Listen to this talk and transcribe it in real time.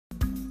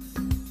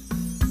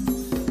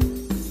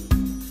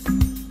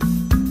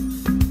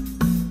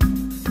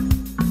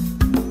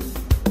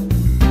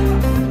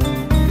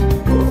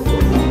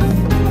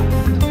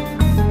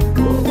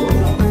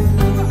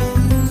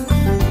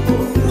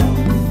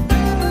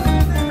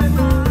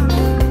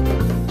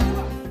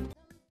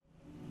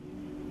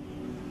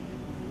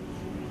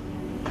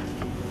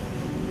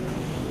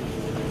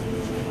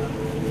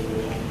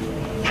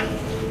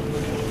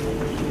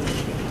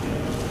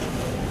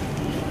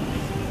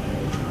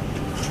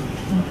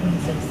My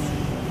princess,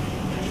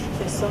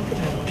 there's something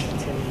I want to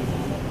tell you.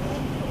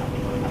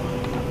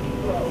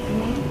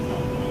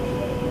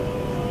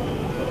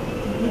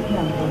 Baby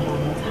and Mom are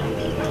not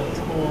happy at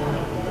all.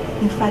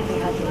 In fact, they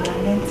have been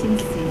lamenting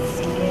since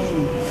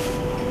morning.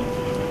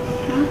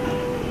 Huh?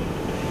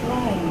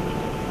 Why?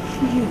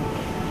 You?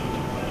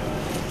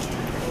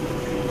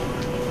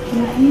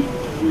 Really?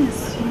 Yes,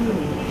 you.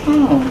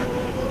 How?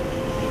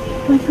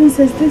 My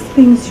princess, these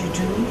things you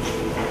do,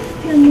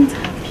 they are not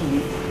happy.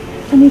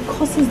 And it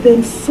causes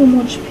them so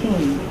much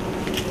pain.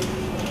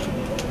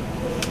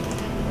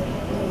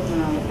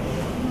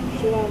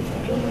 You have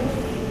been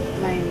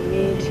my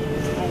maid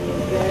and a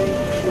very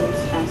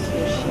close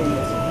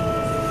associate.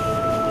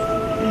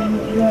 And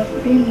you have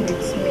been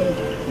with me,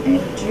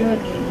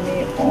 endured with me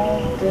all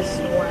this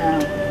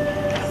while.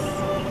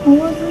 I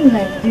wasn't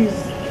like this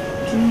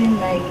during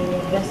my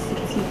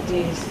university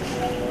days.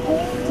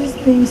 All these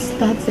things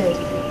started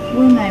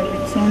when I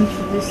returned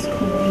to this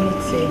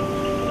community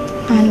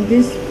and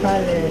this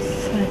palace.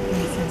 My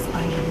princess, I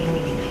know.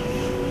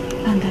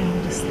 And I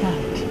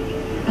understand.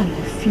 And I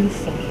feel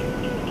for you.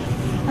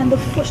 And the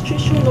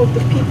frustration of the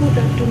people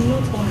that do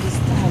not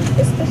understand,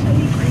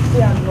 especially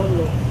Krikwe and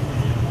Lolo.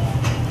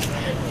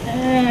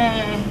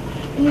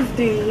 If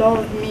they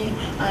love me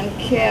and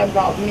care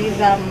about me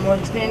that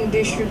much, then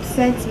they should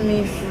set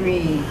me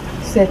free.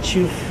 Set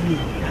you free?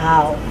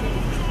 How?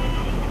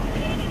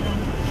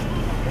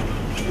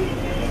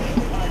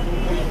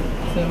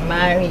 To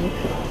marry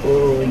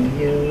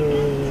you.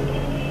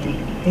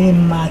 A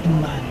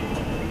madman.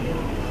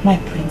 My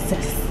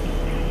princess.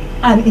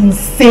 An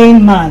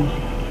insane man.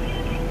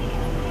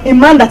 A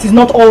man that is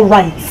not all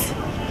right.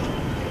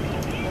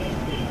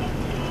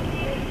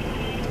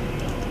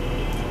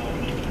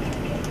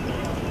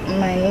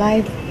 My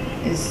life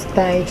is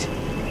tied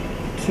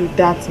to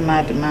that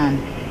madman.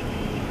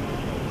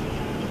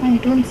 I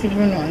don't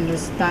even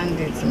understand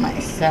it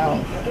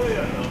myself.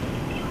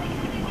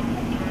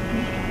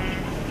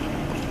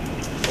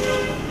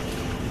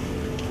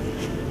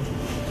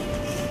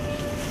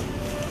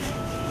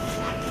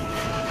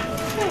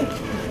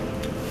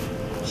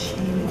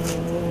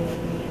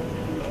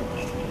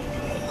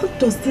 What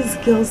does this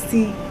girl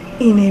see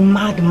in a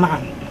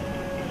madman?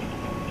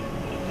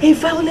 A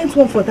violent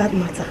one for that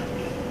matter.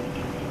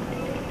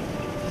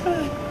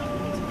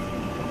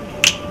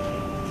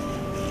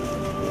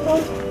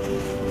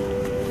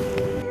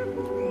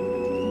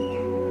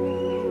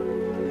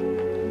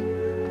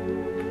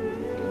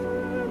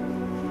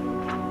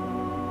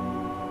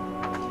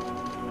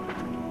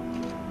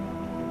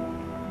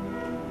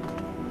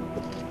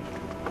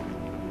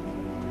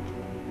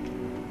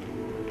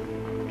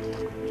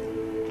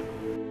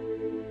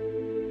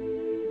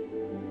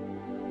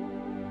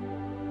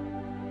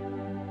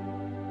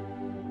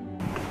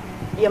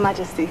 Your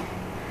Majesty.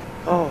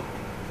 Oh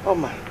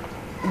man.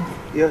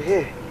 You're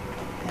here.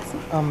 Yes,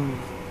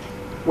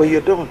 when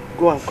you're done,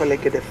 go and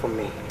collect it for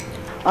me.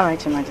 all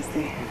right, Your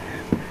Majesty.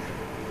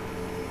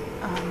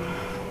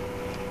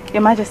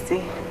 Your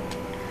Majesty,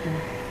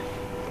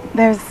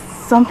 there's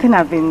something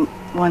I've been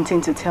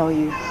wanting to tell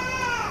you.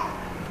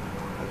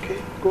 Okay,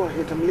 go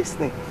ahead, I'm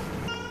listening.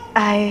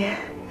 I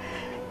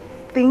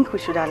think we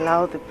should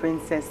allow the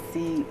princess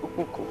see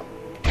Okuko.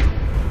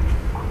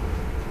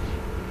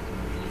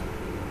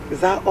 Is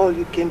that all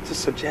you came to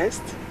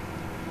suggest?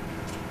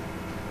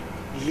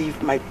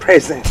 Leave my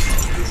presence.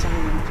 Yes, Your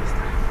Majesty.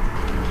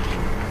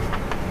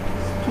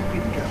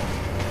 Stupid girl.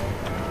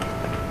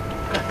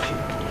 Look at you.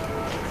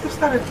 You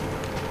started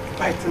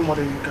biting more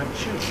than you can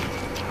chew.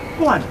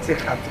 Go and take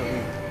her to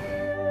me.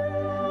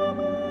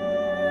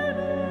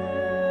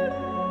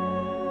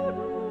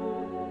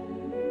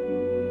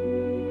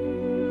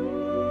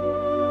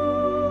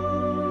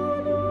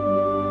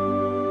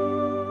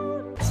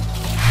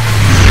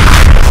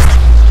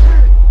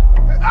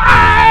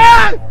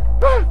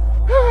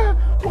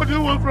 What do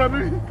you want from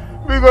me?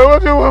 Because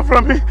what do you want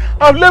from me?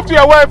 I've left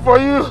your wife for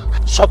you.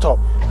 Shut up.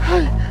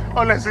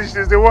 Honestly,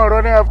 she's the one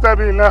running after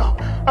me now.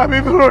 I'm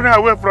even running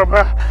away from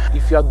her.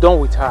 If you are done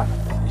with her,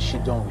 is she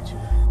done with you?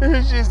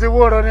 She's the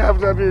one running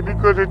after me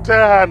because you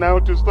tell her now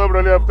to stop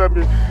running after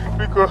me.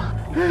 Because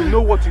you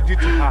know what you did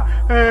to her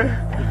in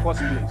the first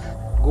place.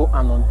 Go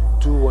and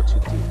undo what you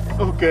did.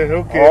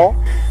 Okay. Or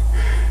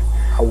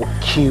I will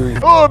kill you.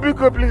 Oh,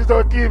 because please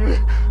don't kill me.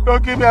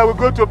 Don't kill me. I will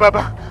go to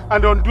Baba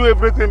and undo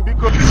everything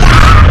because...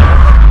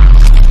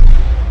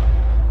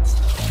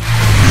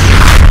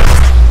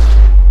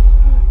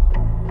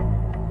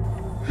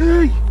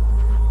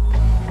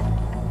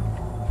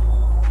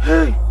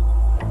 Hey!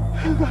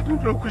 I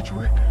don't know which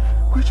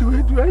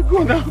way do I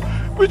go now?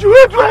 Which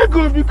way do I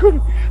go? Because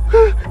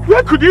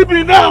where could he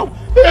be now?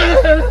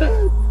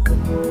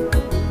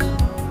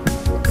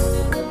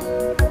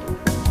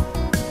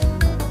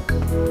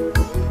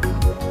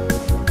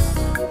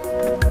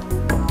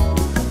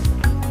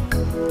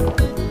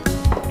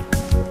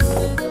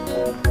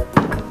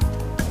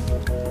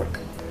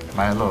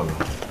 My lord,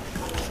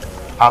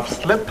 I've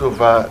slept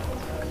over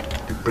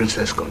the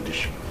princess'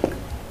 condition.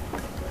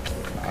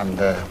 And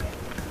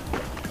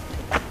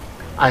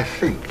I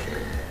think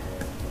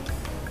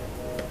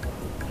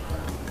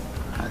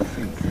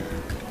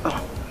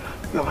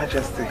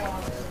Majesty,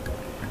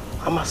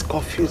 I'm as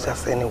confused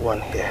as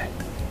anyone here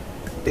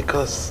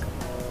because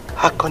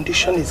her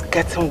condition is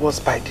getting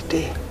worse by the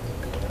day.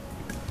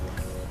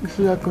 You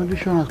see, her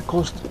condition has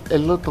caused a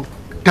lot of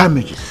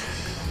damages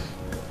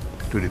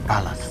to the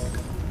palace.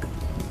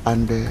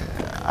 And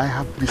I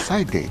have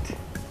decided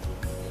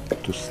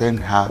to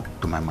send her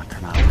to my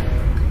maternal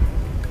home.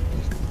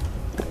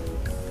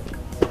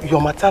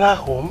 Your maternal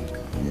home?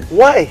 Yes.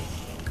 Why?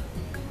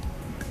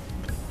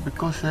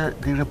 Because the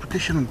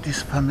reputation of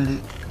this family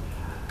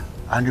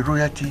and the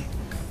royalty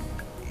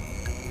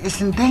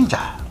is in danger.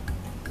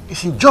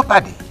 It's in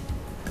jeopardy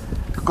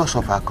because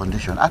of her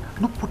condition. And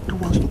nobody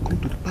wants to come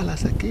to the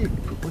palace again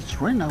because it's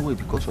run away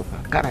because of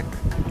her character.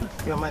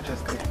 Your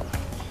Majesty,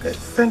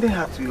 sending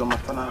her to your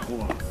maternal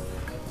home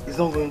is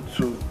not going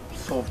to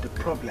solve the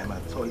problem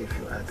at all, if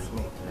you ask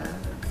me.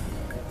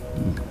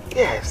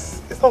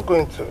 Yes, it's not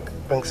going to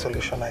bring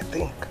solution, I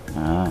think.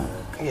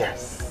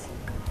 Yes.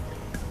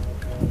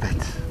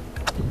 But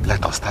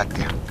let us start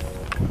there.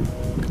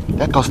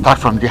 Let us start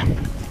from there.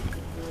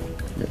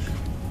 Yes.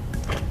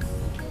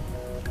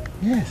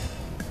 Yes.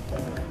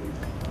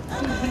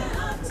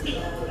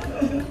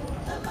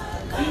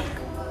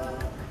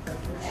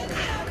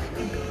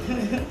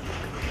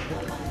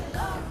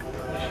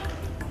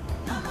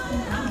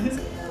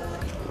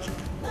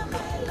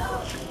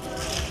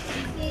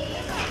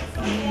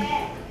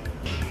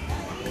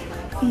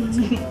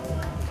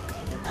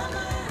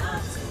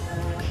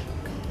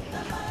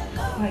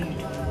 Why are you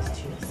doing this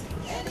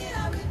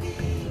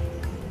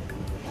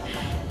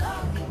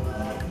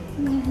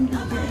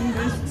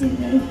to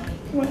yourself?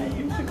 Why are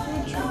you people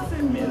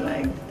treating me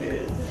like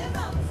this?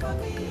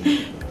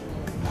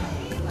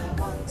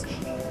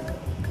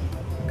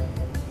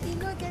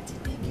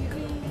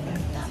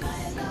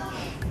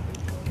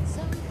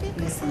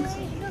 Listen to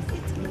me.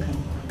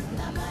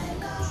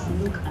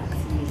 Look at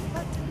me.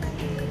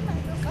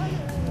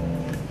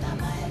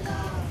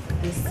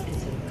 This is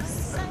a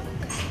risk.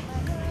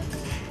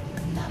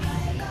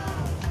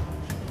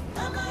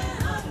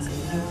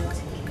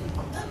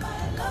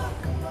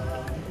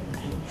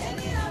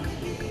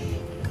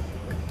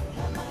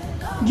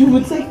 You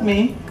would take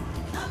me?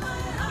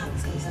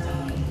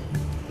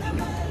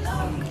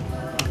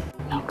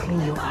 Now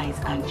clean your eyes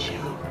and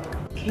chill,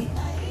 okay?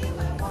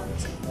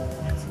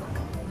 Let's go.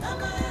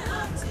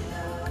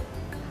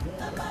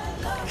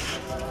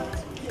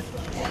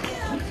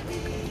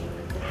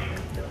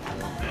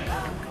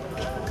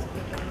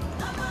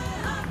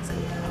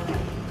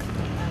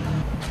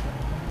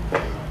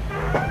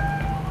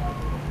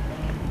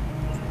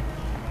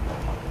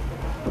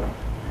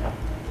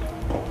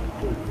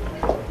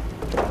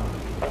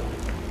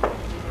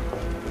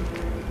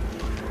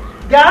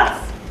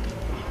 Guards!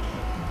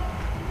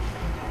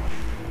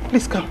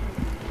 Please come.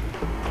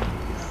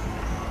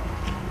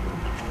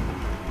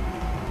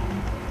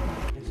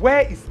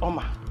 Where is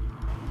Oma?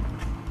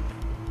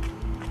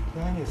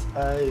 Highness,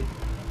 I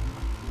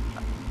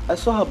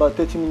saw her about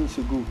 30 minutes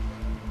ago,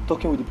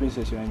 talking with the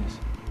princess, Your Highness.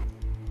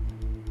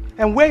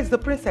 And where is the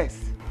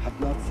princess? I've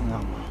not seen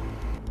her, ma.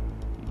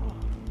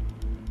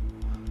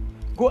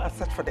 Go and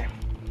search for them.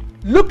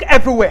 Look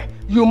everywhere.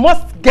 You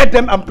must get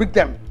them and bring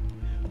them.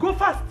 Go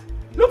fast.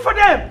 Look for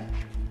them.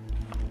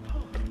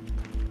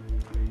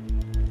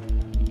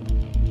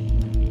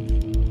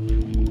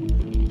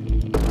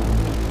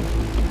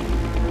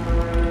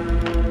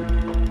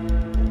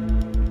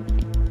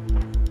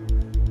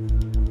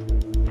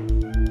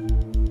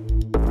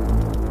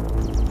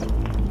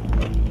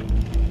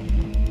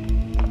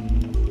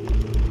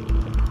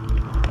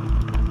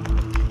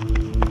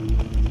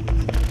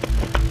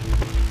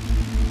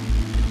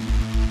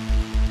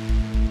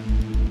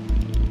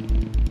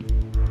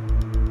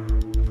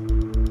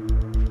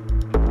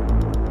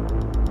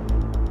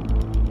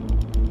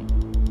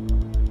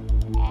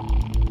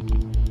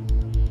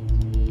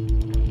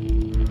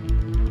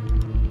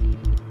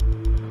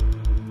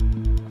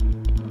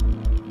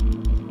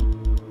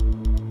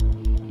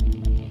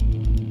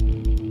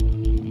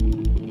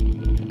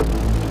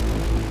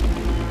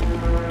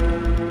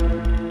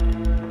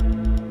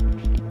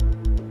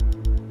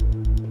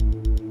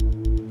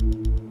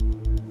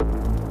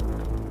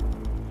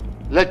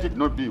 Let it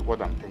not be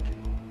what I'm thinking.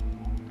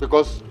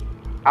 Because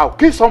I'll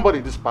kill somebody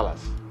in this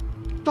palace.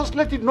 Just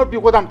let it not be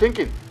what I'm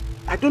thinking.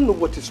 I don't know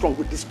what is wrong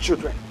with these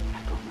children. I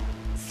don't know.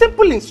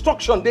 Simple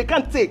instruction they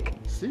can't take.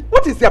 See?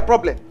 What is their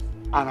problem?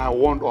 And I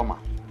warned Oma.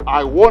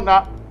 I warned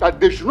her that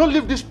they should not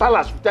leave this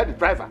palace without the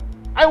driver.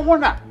 I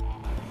warned her.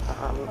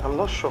 I'm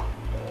not sure.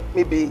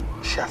 Maybe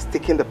she has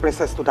taken the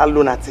princess to that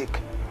lunatic.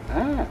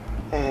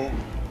 Hey!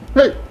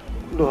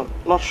 No,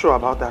 not sure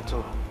about that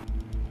too.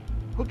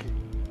 Okay.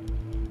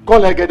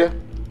 Call Egede.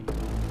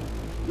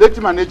 Let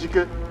him and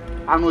Ejike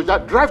and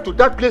Oja drive to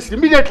that place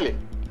immediately.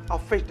 I'll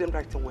fetch them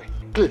right away.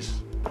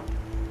 Please.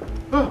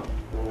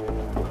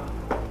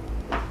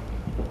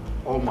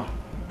 Oma.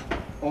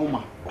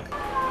 Oma.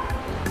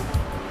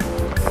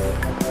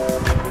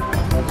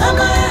 Now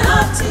my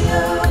heart to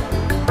you,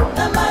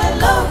 now my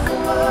love for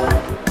you.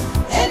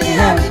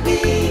 Anyhow we be,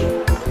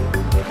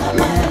 now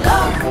my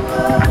love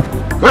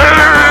for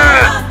you.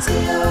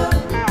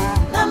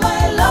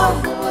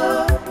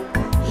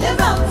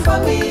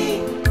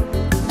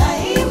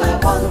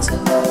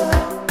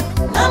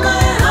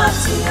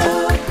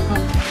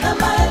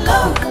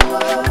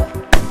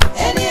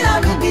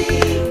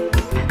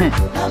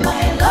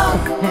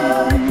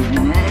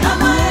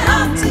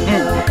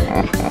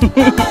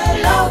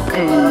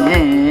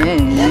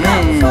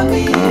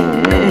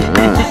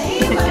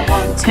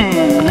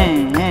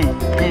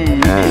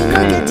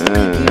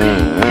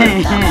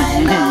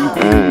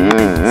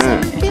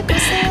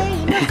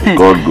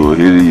 God go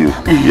heal you.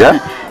 Yeah?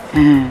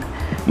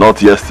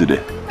 Not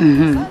yesterday.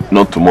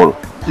 Not tomorrow.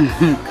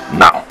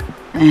 Now.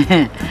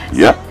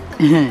 Yeah?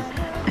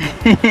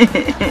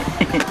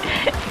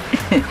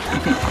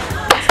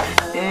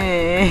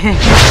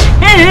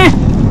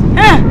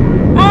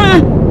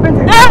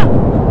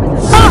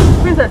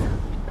 Princess,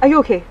 are you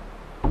okay?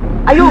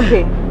 Are you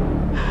okay?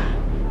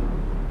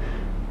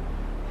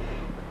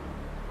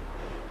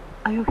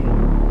 Are you okay?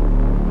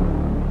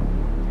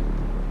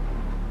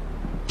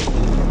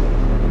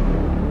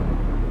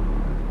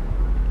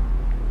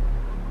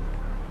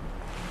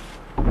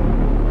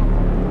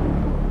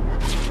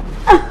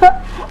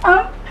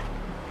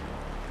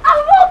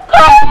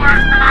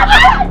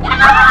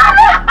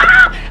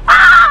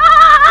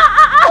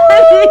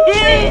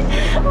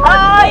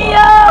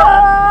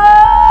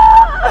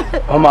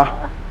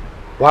 Mama,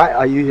 why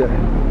are you here?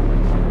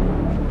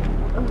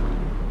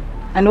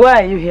 And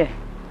why are you here?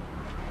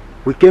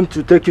 We came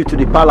to take you to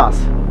the palace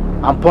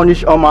and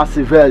punish Oma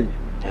severely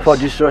for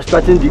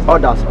disrespecting the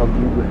orders of the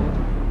Igwe.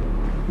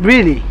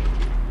 Really?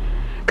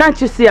 Can't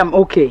you see I'm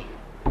okay?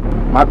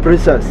 My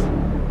princess,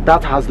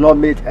 that has not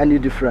made any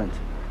difference.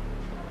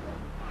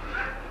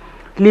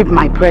 Leave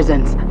my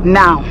presence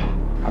now.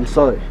 I'm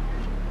sorry.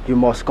 You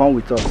must come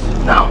with us.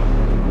 Now.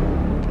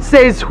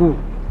 Says who?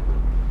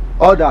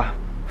 Order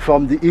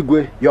from the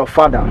Igwe, your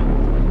father.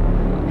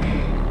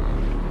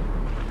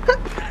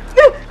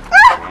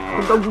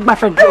 My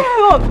friend.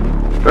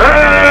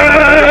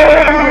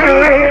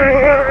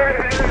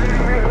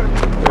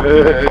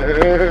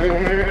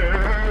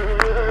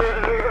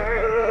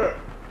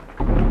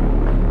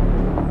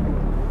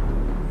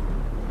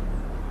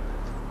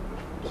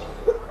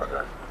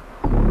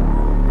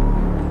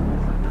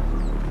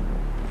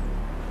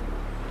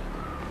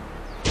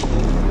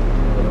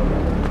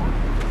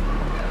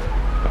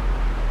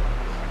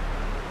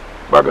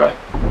 Bad guy.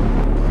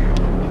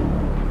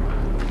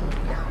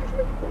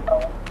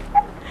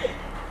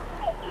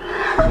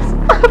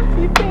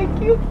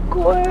 Thank you,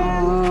 God.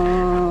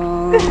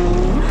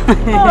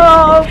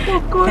 Oh, for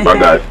goodness. Bad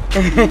guy.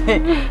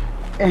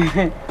 Thank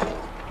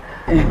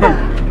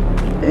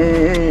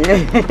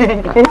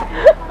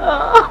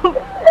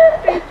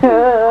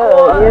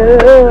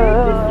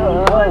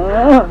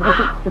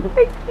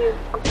you.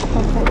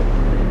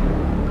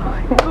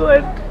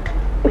 God.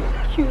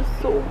 Thank you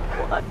so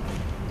much.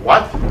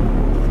 What?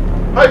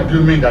 How do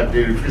you mean that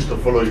they refused to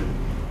follow you?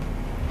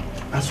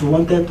 As we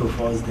wanted to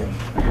force them,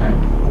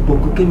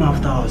 Opoku came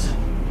after us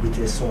with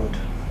a sword.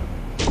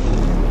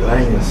 Your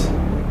Highness,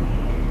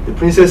 the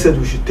princess said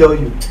we should tell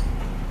you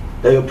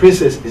that your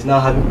princess is now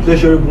having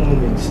pleasurable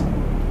moments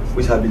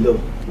with her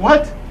beloved.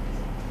 What?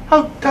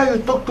 How dare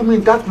you talk to me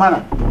in that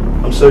manner?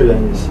 I'm sorry, Your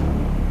Highness.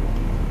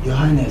 Your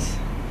Highness,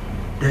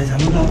 there is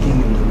another thing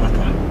in the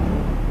matter.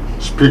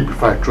 Speak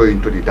before I throw you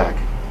into the dark.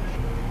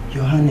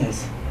 Your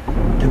Highness,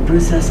 the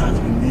princess has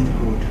been made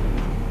good.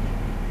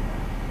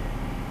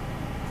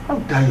 How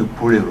dare you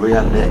pull a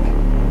royal leg?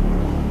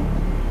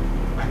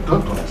 I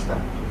don't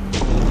understand.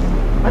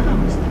 I don't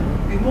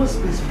understand. Be more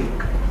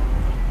specific.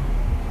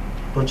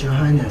 But Your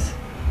Highness,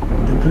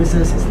 the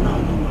princess is now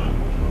normal.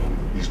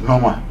 It's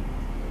normal.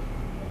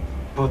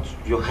 But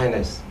Your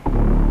Highness,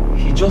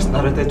 he just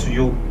narrated to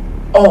you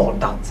all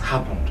that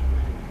happened.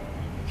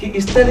 He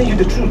is telling you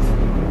the truth.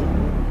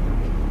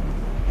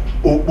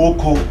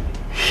 Oboko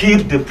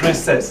healed the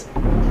princess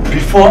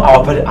before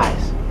our very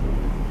eyes.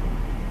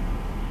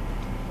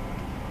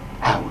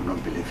 I will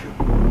not believe you.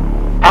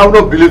 I will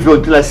not believe you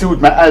until I see with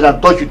my eyes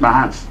and touch with my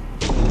hands.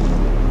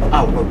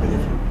 I will not believe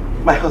you.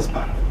 My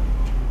husband,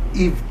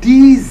 if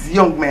these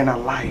young men are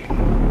lying,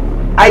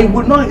 I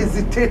will not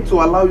hesitate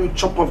to allow you to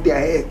chop off their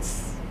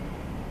heads.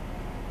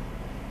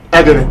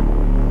 Edere.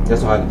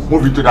 Yes, Your Highness.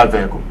 Move into that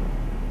vehicle.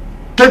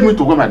 Take me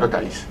to where my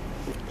daughter is.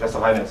 Yes,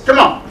 Your Highness. Come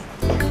on.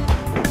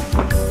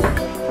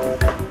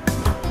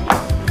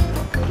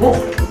 Move.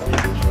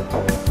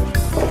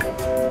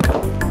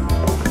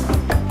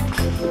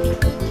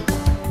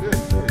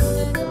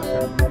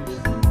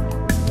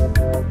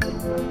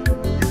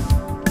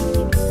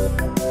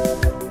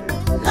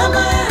 Now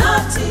my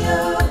heart to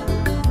you,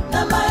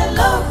 now my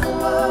love for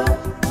you.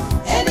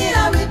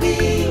 Anyhow we be,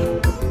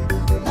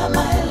 now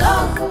my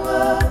love for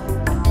you.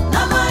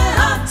 Now my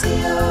heart to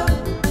you,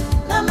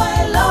 now my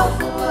love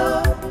for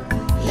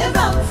you. Live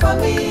on for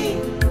me,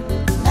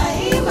 now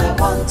him I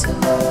want to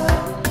know.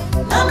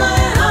 Now my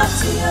heart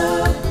to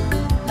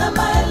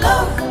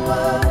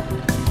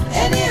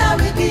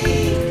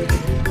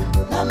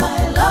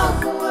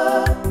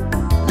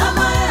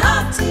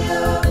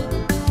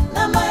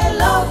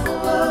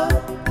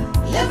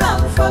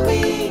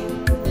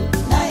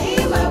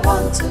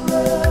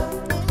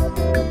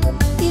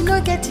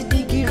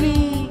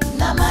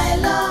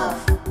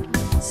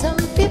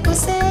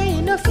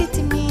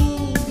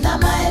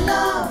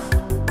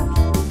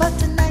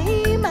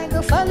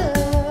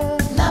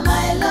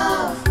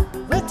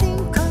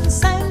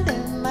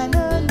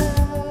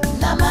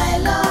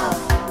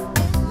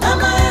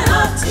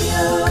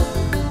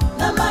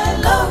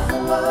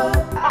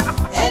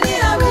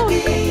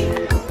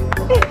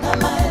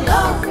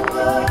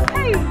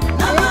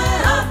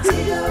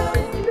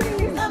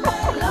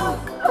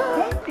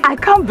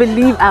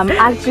believe I'm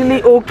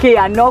actually okay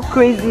and not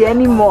crazy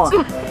anymore.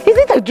 Is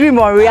it a dream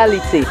or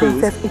reality?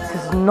 Princess, it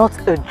is not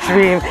a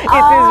dream.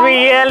 It is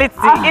reality.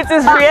 It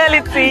is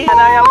reality. And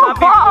I am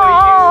happy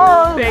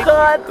for you.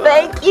 God,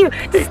 thank you.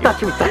 Just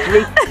touch me, touch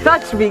me,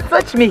 touch me,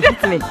 touch me,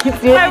 hit me,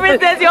 hit me.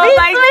 Princess, you're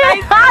my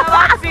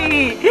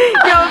happy.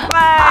 You're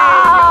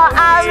fine.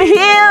 I'm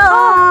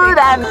healed.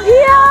 I'm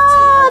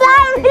healed.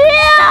 I'm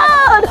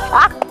healed.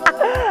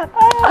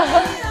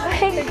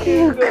 Thank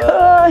you,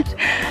 God.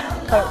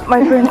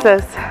 My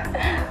princess,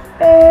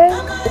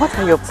 what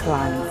are your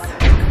plans?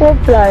 What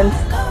plans?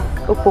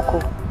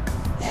 Okpoko.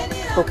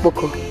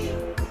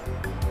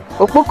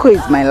 Okpoko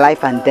is my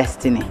life and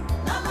destiny.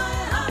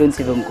 Don't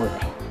even go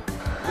there.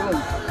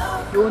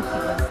 Don't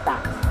even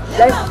start.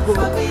 Let's go.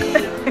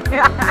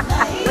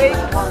 Wait.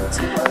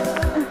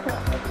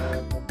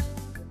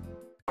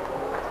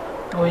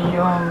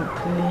 Oyom,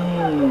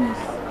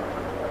 please.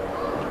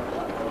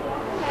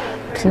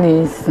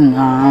 Please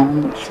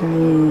now,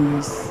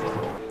 please.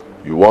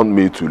 You want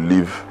me to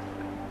leave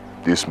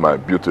this my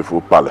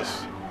beautiful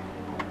palace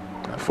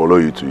and follow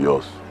you to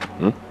yours?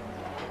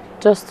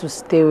 Just to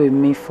stay with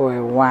me for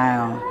a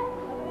while.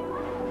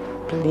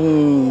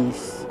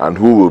 Please. And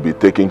who will be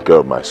taking care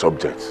of my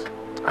subjects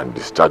and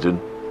discharging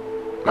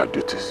my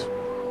duties?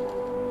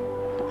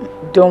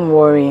 Don't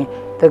worry,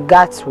 the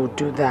guards will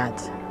do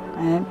that.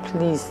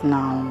 Please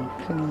now,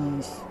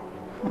 please.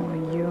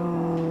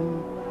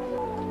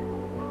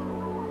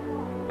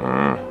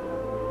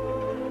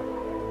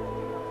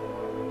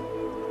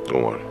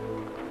 Don't worry.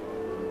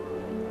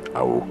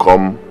 I will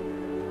come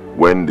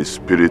when the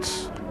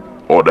spirits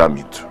order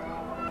me to.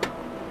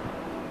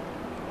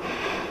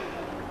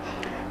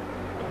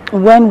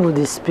 When will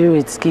the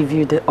spirits give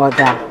you the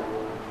order?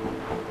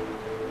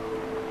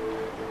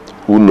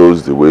 Who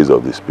knows the ways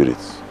of the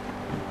spirits?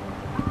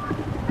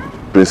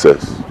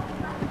 Princess,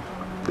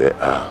 there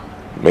are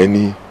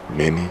many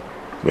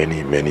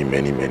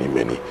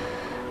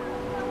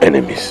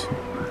enemies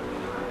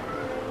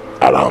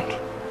around.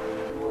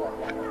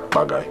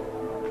 My guy.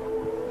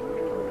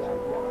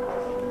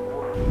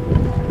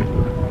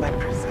 My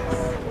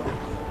princess,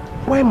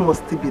 why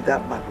must he be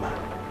that madman?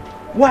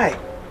 Why?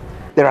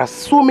 There are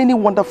so many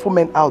wonderful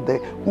men out there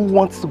who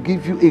want to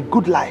give you a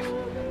good life.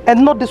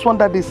 And not this one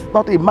that is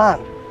not a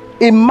man,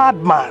 a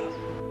madman.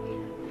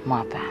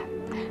 Mother,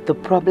 the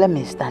problem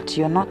is that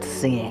you're not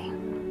seeing.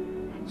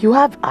 You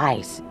have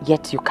eyes,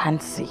 yet you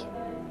can't see.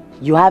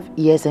 You have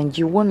ears and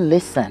you won't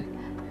listen.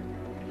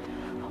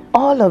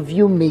 All of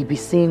you may be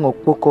seeing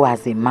Okpoko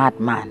as a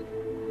madman,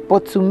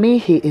 but to me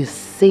he is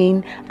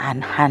sane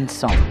and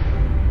handsome.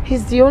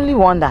 He's the only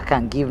one that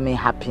can give me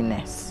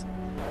happiness.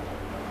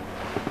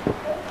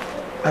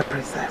 My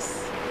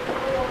princess,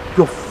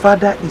 your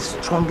father is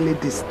strongly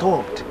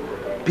disturbed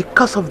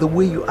because of the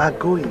way you are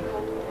going.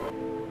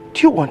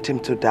 Do you want him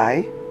to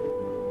die?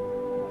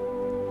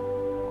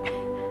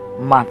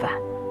 Mother,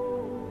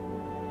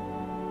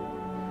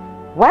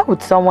 why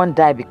would someone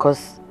die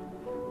because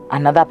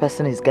another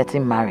person is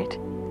getting married?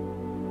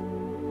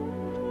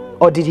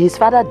 Or did his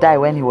father die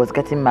when he was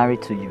getting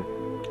married to you?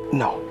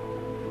 No,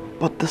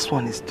 but this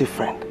one is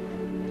different.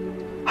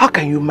 How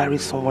can you marry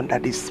someone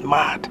that is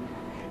mad,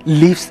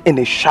 lives in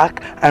a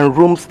shack and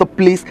roams the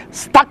place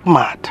stark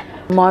mad?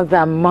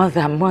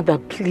 Mother,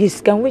 please,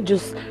 can we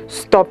just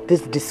stop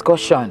this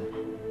discussion?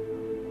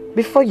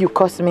 Before you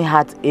cause me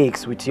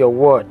heartaches with your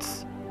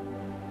words.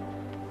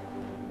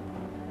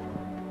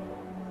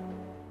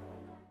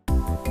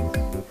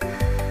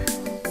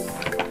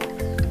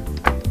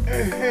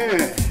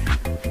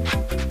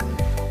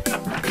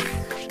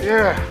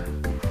 Yeah.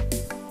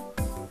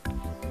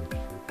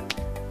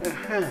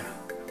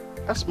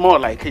 That's more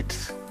like it.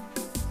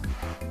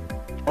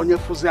 Onye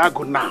fuzi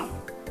agu now.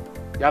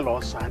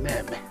 Yalo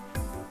saneme.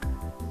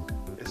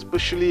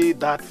 Especially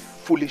that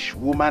foolish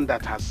woman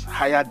that has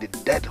hired the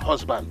dead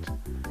husband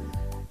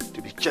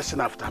to be chasing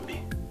after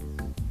me.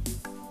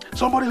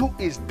 Somebody who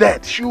is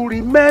dead should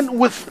remain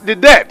with the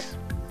dead.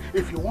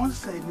 If he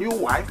wants a new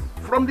wife,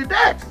 from the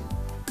dead.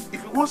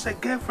 If he wants a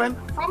girlfriend,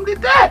 from the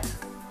dead.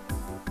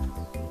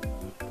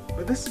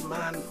 But this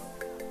man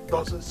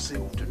doesn't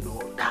seem to know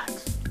that.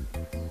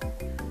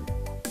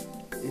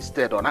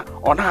 Instead, on a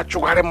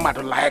chugare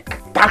mad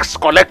like tax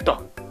collector.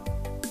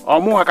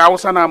 Omu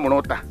hakausa na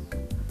munota.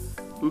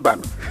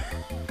 Mbano.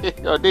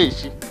 Your day,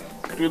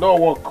 it will not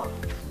work.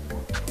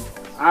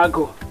 I'll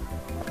go.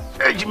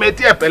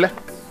 Ejimeti epele.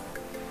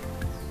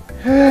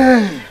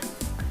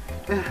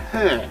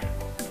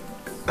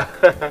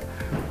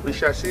 We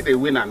shall see the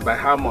winner and by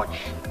how much.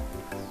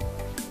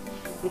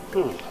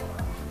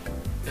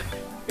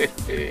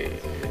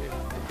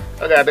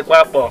 Okay, the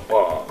clap for.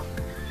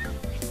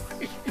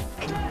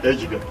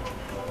 Educative.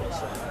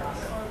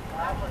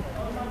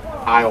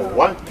 I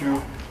want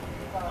you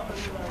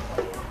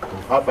to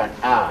have an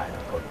eye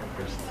on the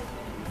priest.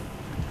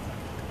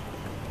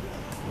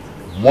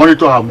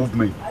 Monitor her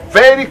movement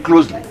very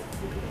closely.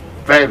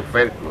 Very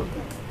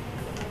closely.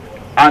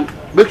 And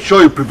make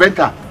sure you prevent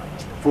her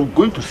from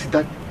going to see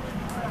that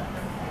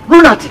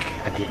lunatic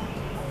again.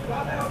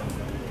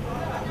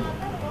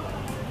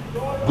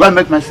 Do I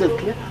make myself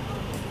clear?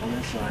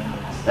 Yes, Your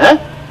Highness. Eh?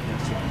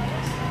 Yes, Your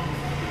Highness.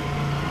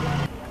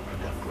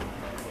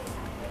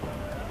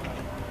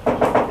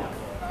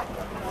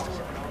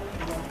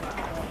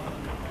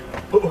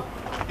 Oh,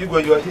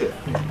 Igwe, you are here.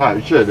 Hi,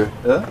 you sure there?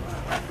 Yeah?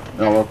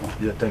 You're welcome.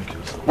 Yeah, thank you,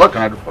 sir. What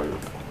can I do for you?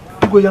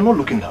 Igwe, you're not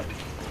looking happy.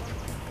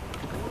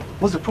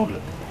 What's the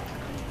problem?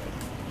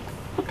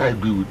 What I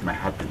do with my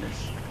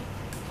happiness?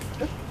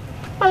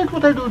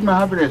 What I do with my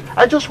happiness?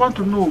 I just want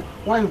to know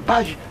why you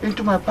barge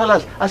into my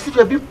palace as if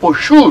you're being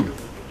pursued.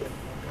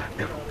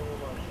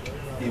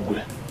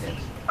 Igwe.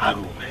 Yes.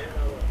 Arume.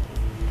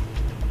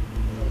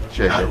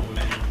 Sure.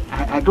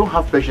 I don't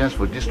have patience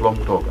for this long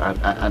talk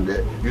and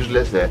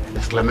useless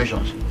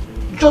exclamations.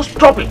 Just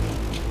drop it.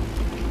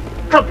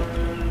 Drop it.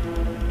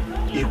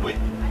 Igwe,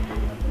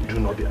 do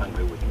not be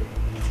angry with me.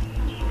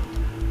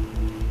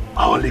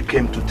 I only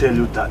came to tell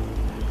you that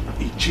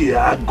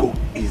Ichiago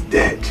is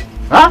dead.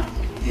 Huh?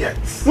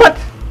 Yes. What?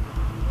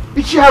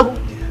 Ichiago?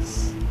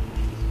 Yes.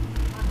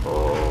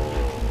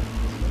 Oh.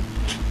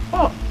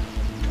 Oh,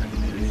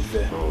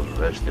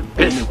 rest in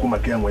peace.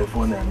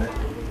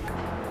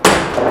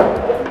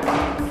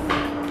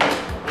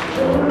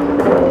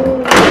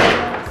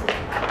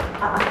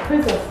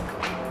 Princess,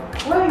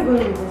 where are you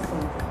going with this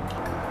one?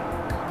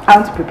 I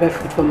want to prepare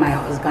food for my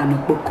husband,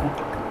 Okoko.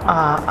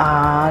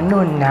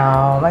 No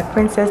now. My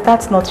princess,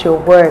 that's not your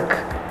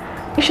work.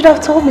 You should have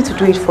told me to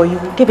do it for you.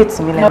 Give it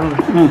to me, let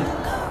me.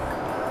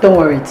 Don't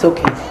worry, it's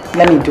okay.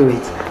 Let me do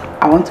it.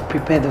 I want to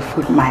prepare the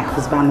food my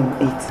husband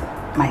will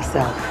eat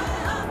myself.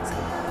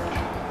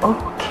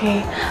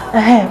 Okay.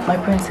 My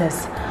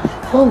princess,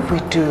 what will we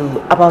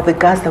do about the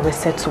guards that were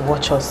set to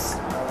watch us?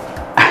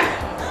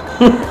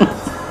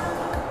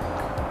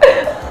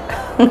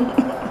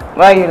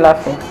 Why are you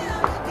laughing?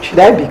 Should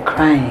I be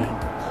crying?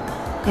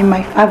 In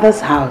my father's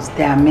house,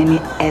 there are many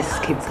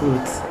escape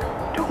routes.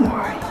 Don't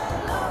worry.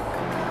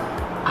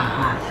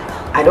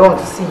 I don't want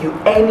to see you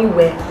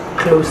anywhere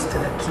close to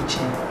the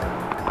kitchen.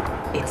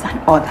 It's an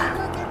order.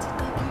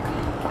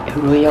 A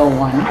royal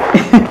one.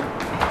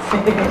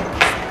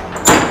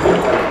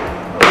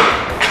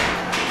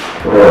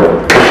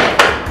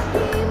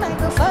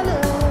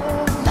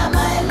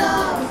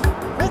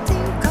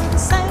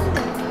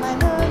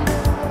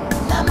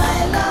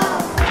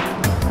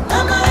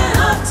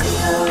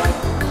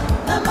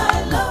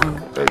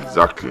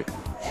 Exactly.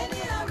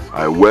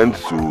 I went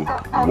to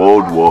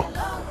World War,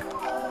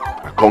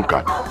 I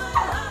conquered,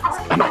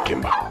 and I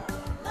came back.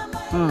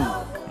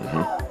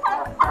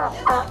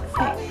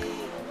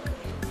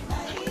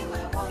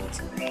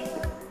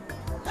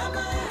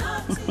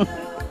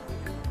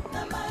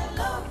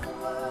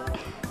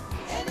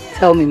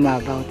 Tell me more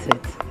about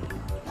it.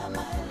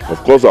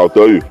 Of course, I'll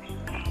tell you.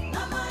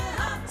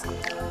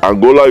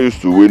 Angola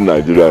used to win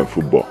Nigeria in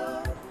football.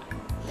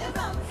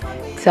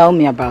 Tell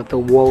me about the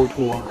World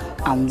War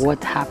and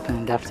what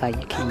happened after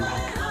you came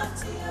back.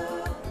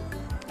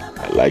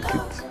 I like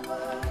it.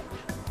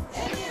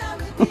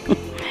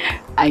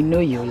 I know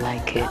you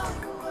like it.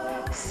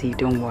 See,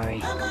 don't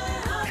worry.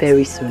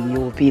 Very soon you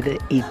will be the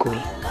Igwe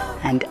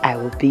and I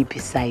will be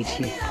beside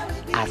you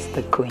as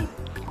the queen.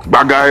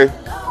 Bagay!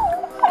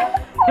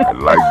 I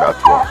like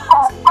that one.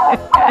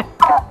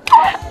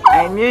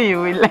 I knew you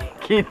would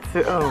like it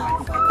too. Oh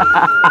my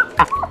God.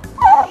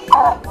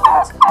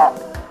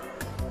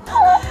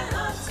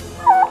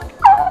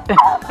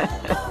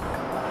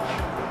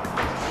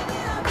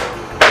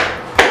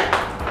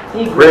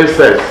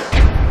 Princess,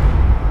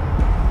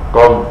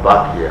 come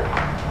back here.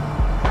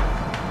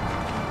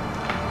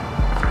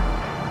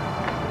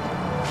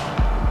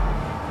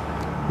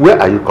 Where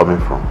are you coming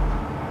from?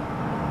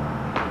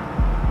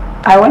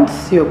 I went to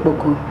see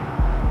Okoko.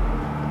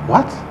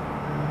 What?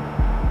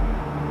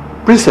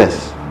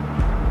 Princess,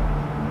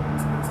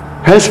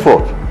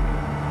 henceforth,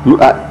 you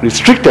are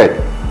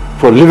restricted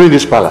from leaving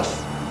this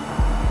palace.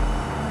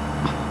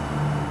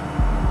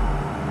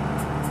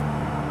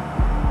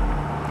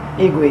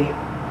 Igwe,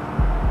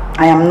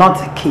 I am not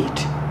a kid,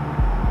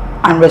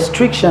 and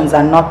restrictions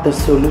are not the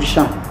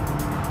solution.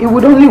 It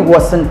would only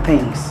worsen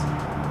things.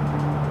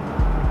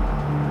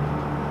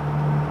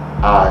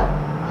 I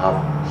have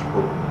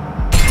spoken.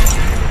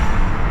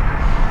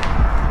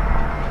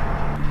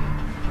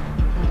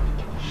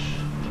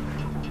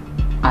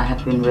 I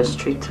have been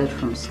restricted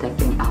from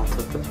stepping out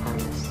of the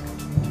palace.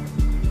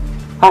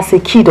 As a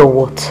kid or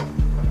what?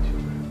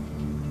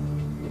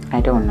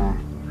 I don't know.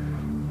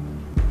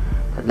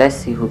 But let's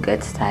see who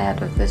gets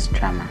tired of this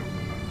drama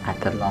at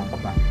the long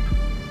run.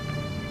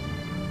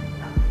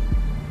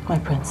 My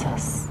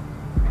princess,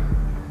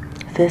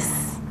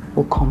 this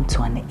will come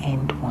to an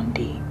end one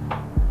day.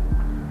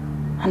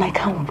 And I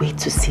can't wait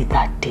to see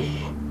that day.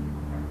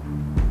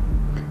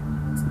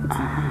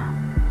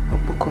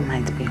 Okoko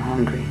might be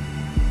hungry.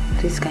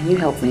 Please, can you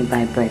help me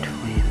buy bread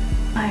for him?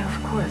 Aye,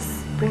 of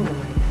course. Bring the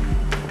money.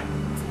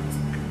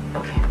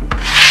 Okay.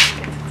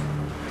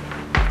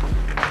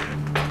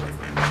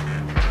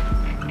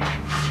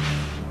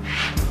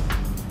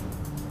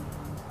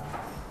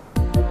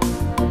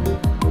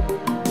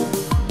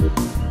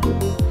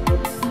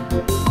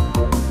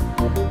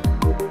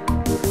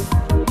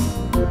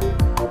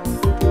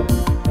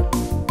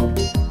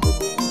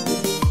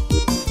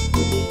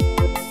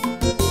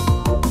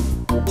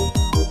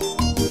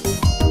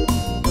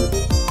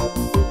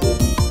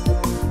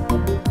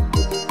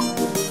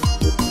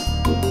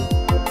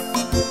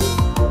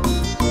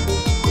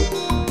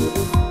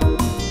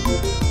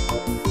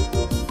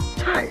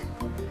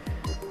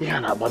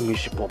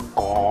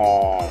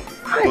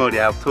 Mori,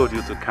 I've told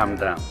you to calm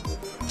down.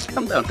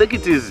 Calm down, take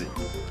it easy.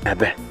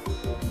 Ebe,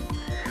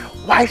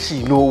 why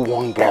she no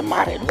one get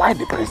married? Why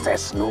the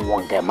princess no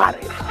one get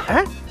married?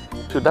 Eh?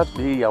 Should that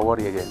be your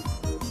worry again?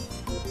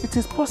 It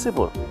is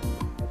possible.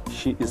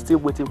 She is still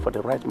waiting for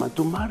the right man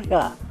to marry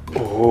her.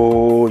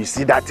 Oh, you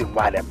see that thing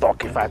why they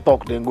talk? If I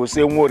talk, then go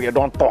say worry, you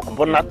don't talk.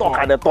 But not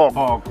talk, they talk.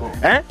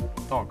 Eh?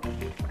 Talk.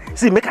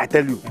 See, make I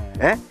tell you,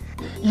 eh?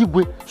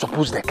 Igwe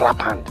suppose they clap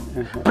hand.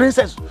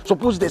 Princess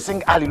suppose they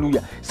sing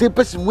hallelujah. Say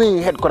person way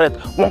head correct,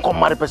 won't come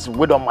marry person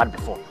we don't mad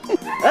before.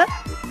 Eh?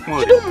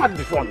 She don't mad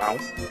before now.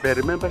 But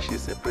remember,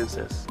 she's a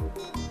princess.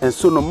 And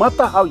so no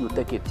matter how you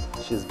take it,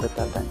 she's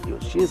better than you.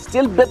 She's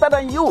still better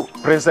than you.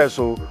 Princess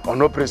or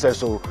no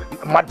princess or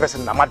mad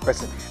person, na mad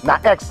person. Now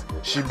ex,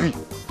 she be.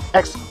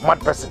 Ex mad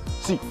person.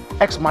 See,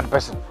 ex mad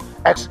person.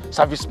 Ex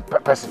service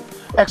person.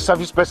 Ex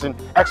service person.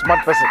 Ex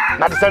mad person.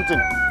 Now the same thing.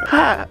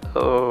 Ha!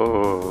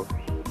 Oh.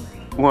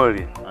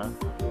 Worry. Huh?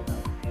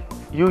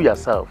 You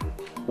yourself,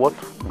 what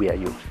were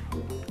you?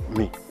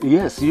 Me?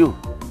 Yes, you.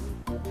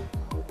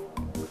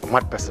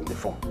 Mad person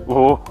before.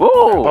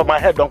 Oh. But my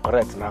head don't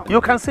correct now. You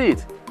can see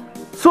it.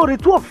 So the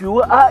two of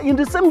you are in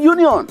the same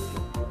union.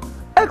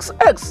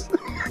 XX.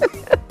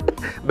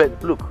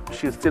 But look,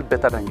 she's still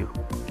better than you.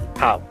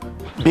 How?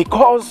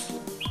 Because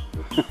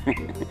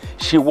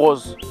she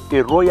was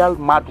a royal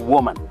mad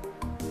woman.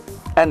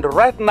 And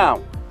right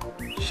now,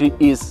 she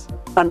is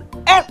an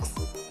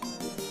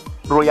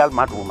ex-royal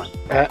mad woman.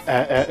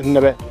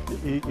 Never.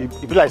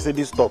 If you like say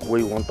this talk where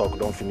you want talk,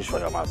 don't finish for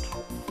your mouth.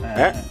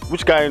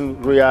 Which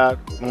kind royal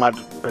mad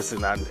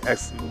person and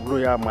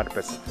ex-royal mad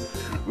person?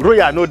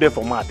 Royal no there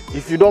for mad.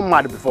 If you don't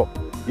mad before,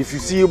 if you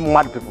see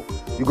mad people,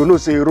 you go know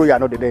say royal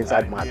no there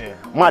inside mad.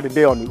 Mad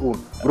there on your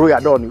own, royal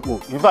there on your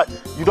own. In fact,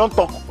 you don't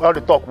talk all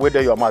the talk where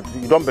there your mouth.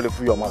 You don't believe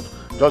through your mouth.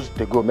 Just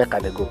they go, make her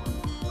they go.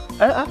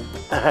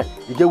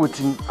 You get what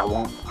thing I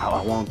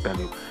want tell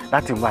you.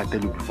 That thing what I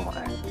tell you before.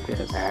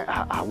 Yes.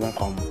 I won't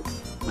come.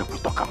 Make we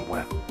talk am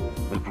well.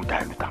 Make we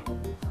die with them.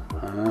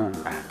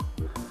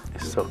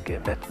 It's okay,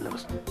 but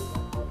listen.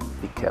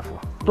 Be careful.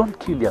 Don't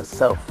kill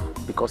yourself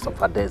because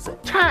of a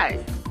desert.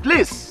 Chai,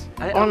 please.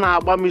 On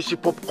about me she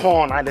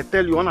popcorn. I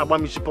tell you on about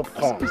me she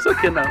popcorn. It's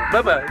okay now.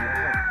 Bye bye.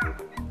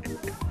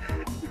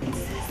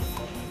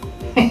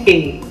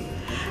 Hey,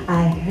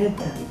 I heard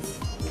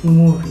that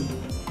Mori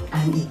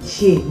and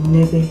Ichie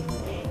never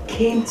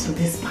came to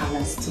this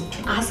palace to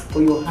ask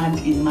for your hand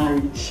in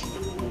marriage.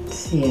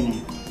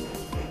 CNN.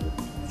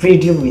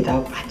 Radio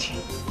without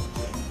patching.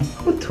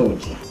 Who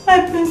told you?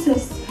 My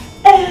princess,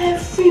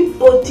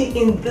 everybody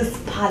in this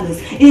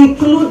palace,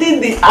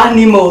 including the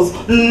animals,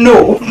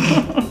 know.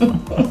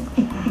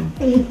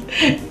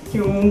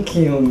 You won't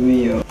kill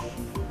me.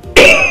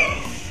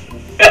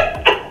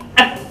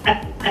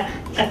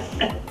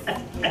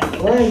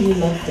 Why are you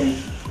laughing?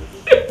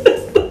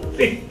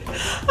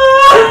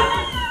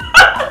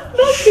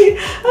 Nothing.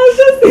 I'm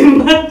just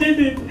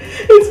imagining.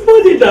 It's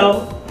funny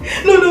now.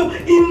 No.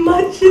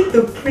 Imagine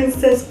the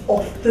princess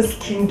of this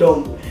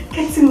kingdom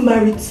getting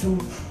married to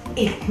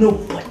a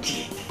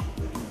nobody.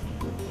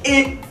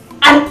 An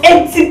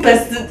empty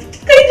person.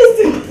 Can you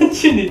just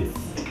imagine it?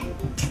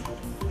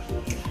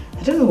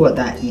 I don't know what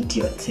that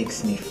idiot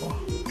takes me for.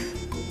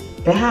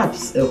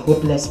 Perhaps a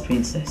hopeless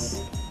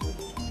princess.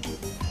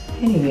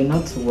 Anyway,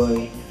 not to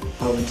worry.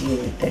 I will deal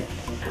with them.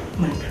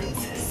 My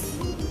princess,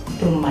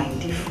 don't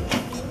mind if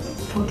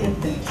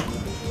forget them.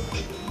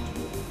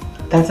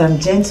 That I'm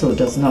gentle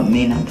does not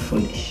mean I'm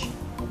foolish.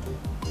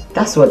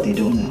 That's what they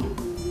don't know.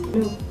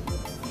 No,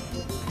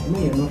 I know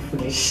you're not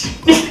foolish.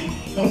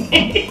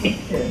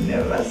 You're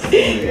never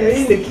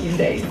serious. You're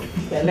cute,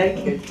 I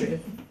like your dress.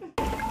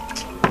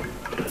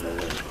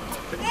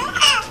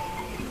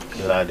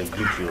 I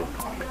greet you.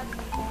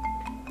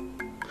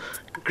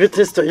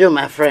 Greetings to you,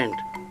 my friend.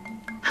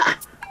 Ha!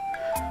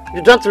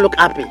 You don't look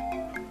happy.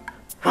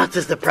 What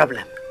is the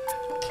problem?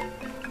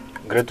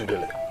 Great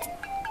today.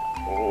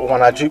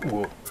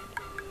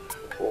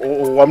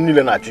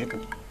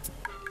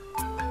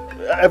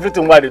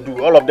 Everything what they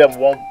do, all of them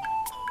won't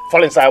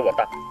fall inside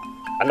water.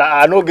 And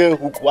I know get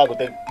hook who go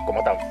take come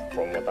out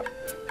from water.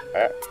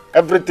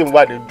 Everything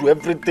what they do,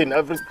 everything.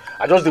 I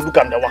just look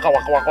at them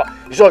waka.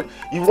 So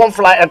you won't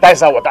fly enter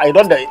inside water. I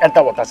don't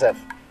enter water self.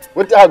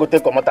 What I go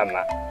take come out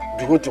now?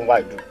 The whole thing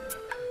what I do.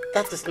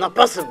 That is not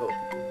possible.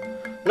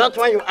 Not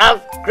when you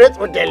have Great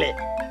Odele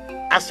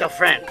as your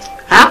friend.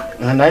 Huh?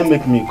 And I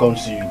make me come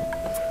see you.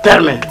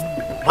 Tell me,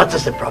 what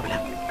is the problem?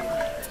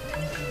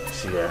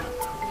 See,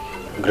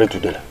 Great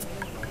Odele.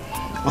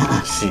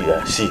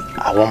 See,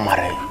 I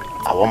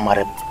won't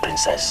marry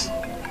princess.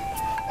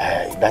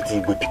 That is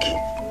Igwe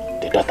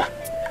Pikin, the daughter.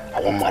 I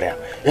won't marry her.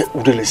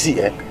 Udele,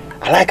 see, I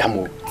like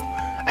her.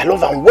 I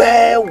love her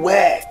well.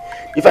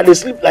 If I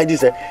sleep like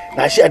this,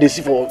 now she I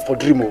see for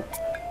dream.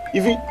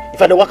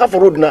 If I walk out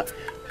for road now,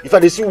 if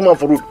I see woman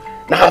for road,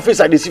 now her face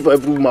I see for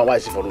every woman why I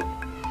see for road.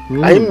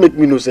 I make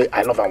me know say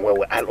I love her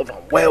well. I love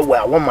her well.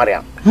 I won't marry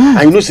her.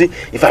 And you know say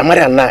if I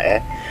marry her now,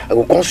 I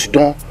will come sit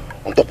down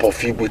on top of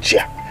Igwe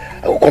chair.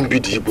 I will come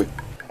beat Igwe.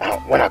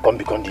 when I come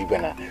become the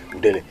Igwe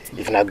Udele,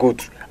 if na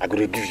goat, I go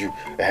to give you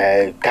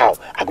cow,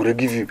 I go to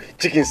give you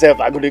chicken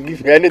self, I go to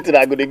give you anything,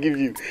 I go to give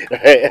you.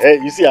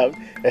 You see how?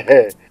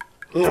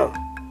 No,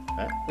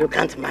 you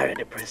can't marry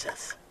the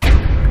princess.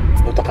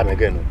 No talk am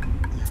again.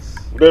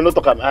 No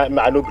talk am. I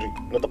no agree.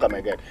 No talk am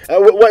again.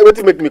 What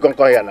you make me come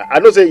here now? I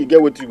know say you get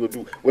what you go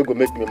do. We go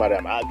make me marry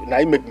am. Now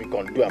you make me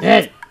come do am.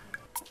 Hey,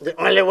 the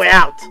only way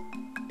out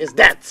is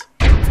death.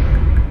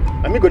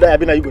 I me go die. I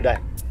be now you go die.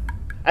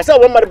 I saw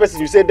one married person.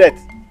 You say death.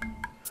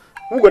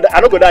 Who go die?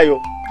 I no go die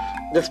yo.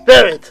 The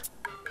spirit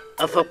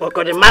of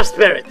Okpoko, the mad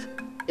spirit,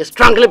 is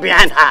strongly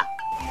behind her.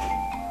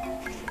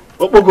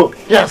 Okpoko?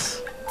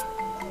 Yes.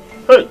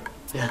 Hey.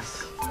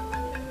 Yes.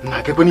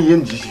 Nah, can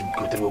you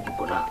go to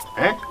Okpoko now?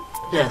 Eh?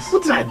 Yes.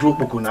 What did I do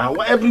Okpoko now?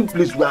 Every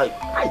place where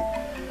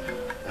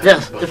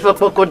Yes, if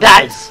Okpoko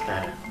dies,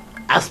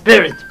 her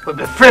spirit will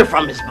be free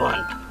from his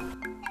bond.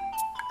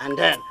 And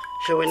then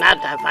she will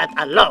not divert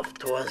her love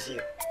towards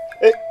you.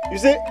 Hey, you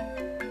see?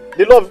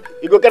 The love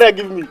you go carry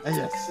give me.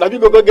 Yes. Now you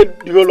go get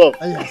the whole love.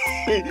 Yes.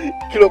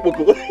 Kill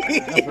Okpoko.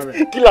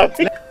 Kill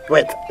him.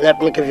 Wait, let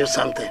me give you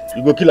something.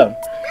 You go kill him?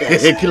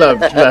 Yes. Kill him.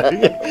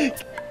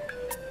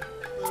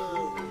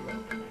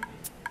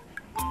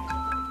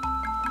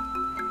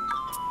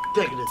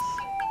 Take this.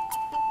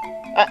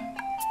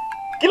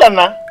 Kill him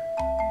now.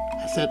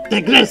 I said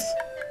take this.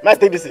 May I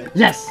take this in?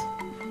 Yes.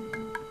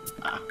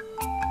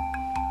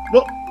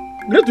 No,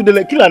 go to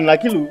the kill him now.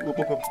 Kill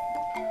Okpoko.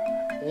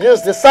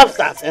 Use the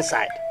substance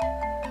inside.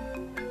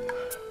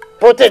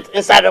 Put it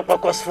inside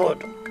Okpoko's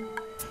food.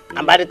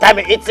 And by the time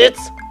he eats it,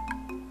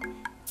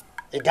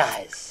 he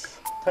dies.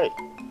 Hey,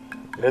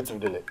 get to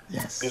the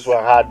Yes. This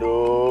one hard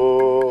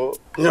though.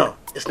 No,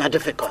 it's not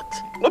difficult.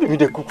 Not be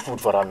they cook food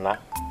for him now.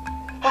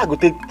 How I go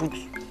take put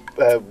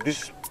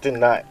this thing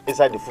now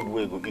inside the food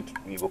where you go eat,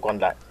 you go come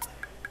die.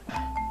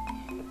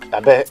 I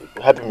bet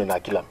help me now,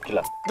 kill him.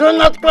 Do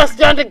not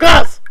question the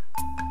gods.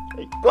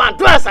 Go and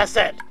do as I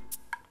said.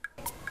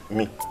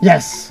 Me?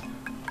 Yes.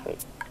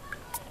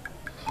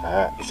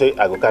 You say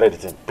I go carry the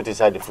thing, put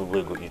inside the food where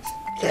you go eat.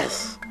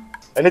 Yes.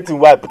 Anything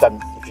where I put them,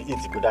 if you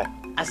eat, you go die.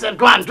 I said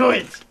go and do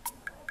it.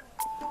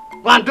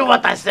 Go and do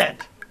what I said.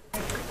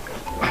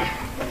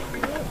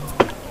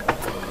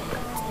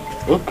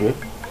 Okay.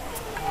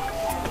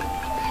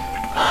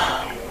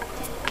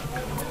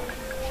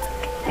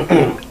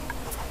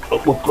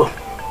 Okpoko,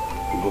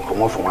 you go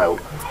come off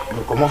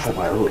from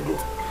my road.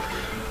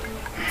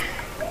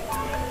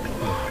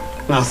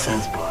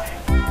 Nonsense, boy.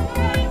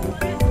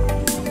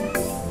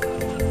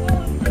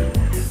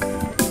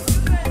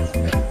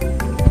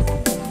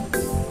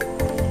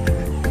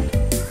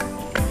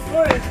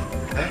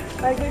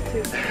 I get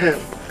you.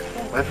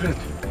 My friend,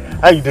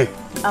 how you doing?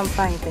 I'm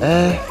fine, thank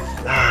you.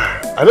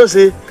 I don't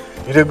say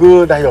you dey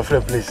go that your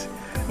friend place.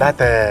 That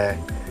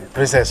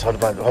princess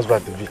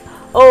husband to be.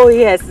 Oh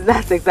yes,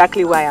 that's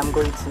exactly why I'm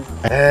going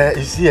to.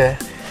 You see,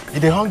 you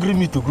dey hungry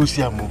me to go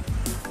see him,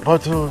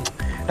 but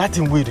that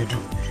thing wey they do,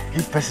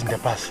 if person dey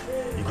pass,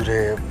 you go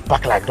dey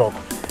back like dog.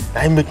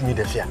 That make me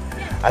the fear.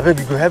 I beg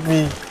you go help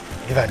me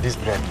give her this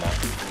bread now.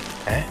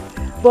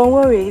 Don't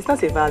worry, he's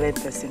not a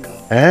violent person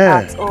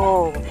at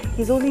all.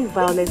 He's only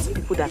violent to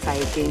people that are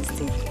against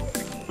him.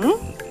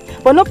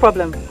 But no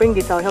problem. Bring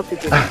it, I'll help you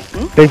do it.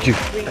 Thank you.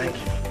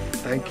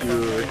 Thank you.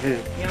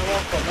 You're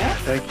welcome.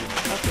 Thank you.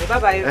 Okay,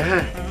 bye-bye.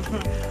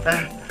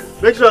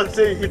 Make sure to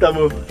say eat them.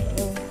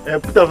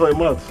 Put them for your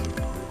mouth.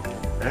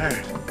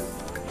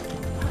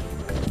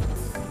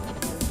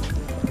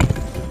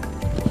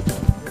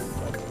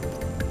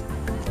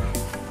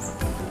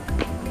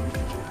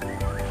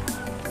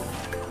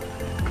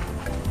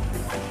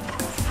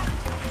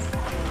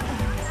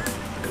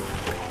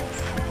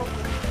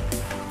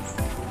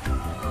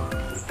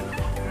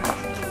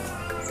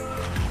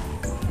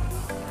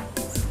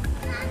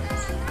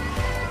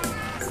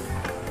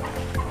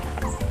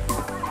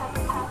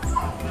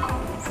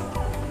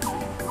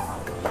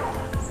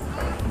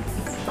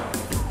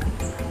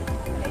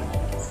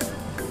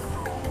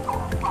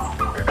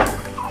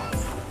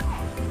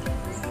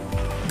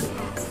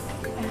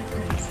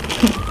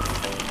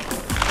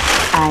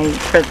 I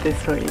prepped this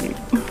for you.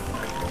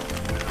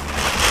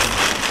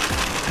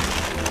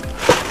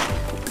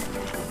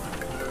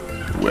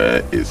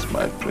 Where is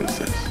my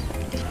princess?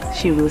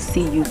 She will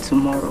see you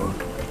tomorrow.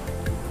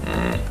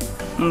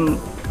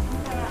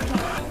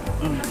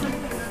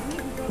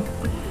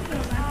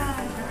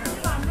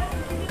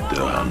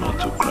 Tell her not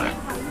to cry.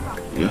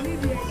 Yeah?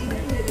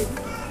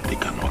 They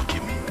cannot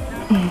kill me.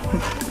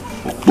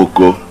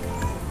 Okpoko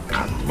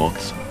cannot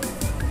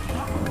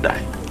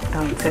die.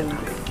 I'll tell her.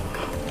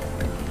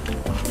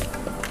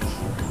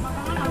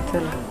 I'll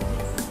tell her.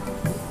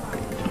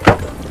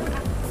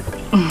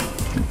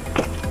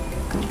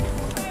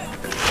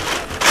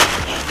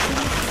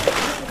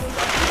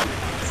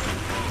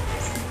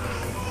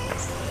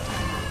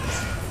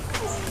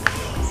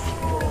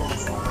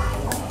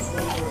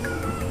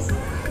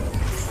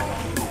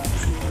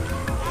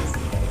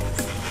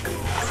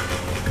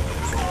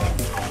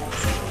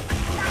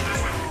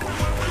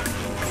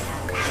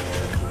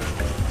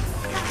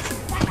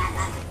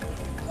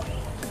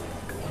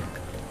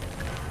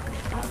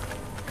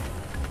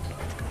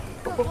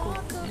 Opoko,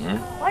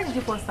 why did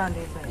you pour sand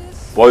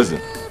inside? Poison.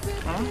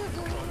 Huh?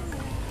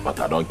 But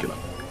I don't kill him.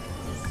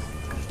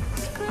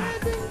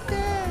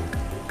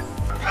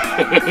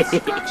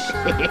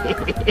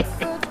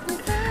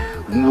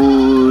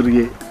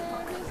 Muri.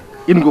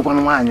 Inugo kwa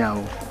nwanya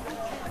o.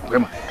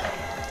 Kwema.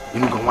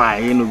 Inugo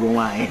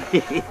nwanya.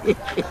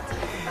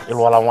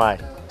 Ilwala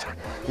nwanya.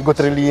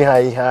 Igotreli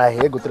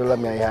ihe, igotrela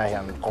mi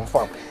ihe,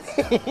 confirm.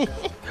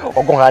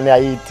 Ogunhani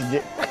ayi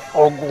tinye.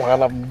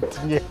 Ogunhana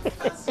tinye.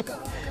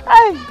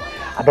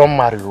 I don't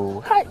marry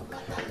you.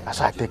 That's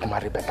why I take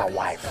marry better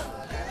wife,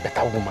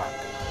 better woman.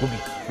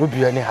 No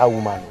be anyhow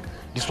woman.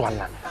 This one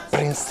na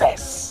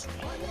princess.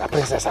 The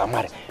princess I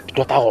marry, the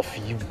daughter of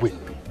Igwe.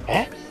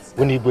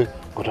 When Igwe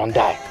go don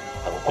die,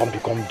 I will come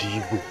become the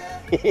Igwe.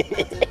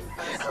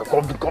 I will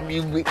come become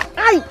Igwe.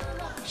 Aye.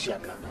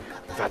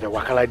 If I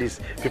walk like this,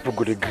 people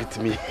go to greet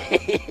me.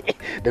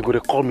 They go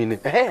to call me name.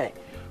 Hey,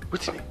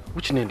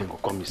 which name they go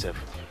call me self?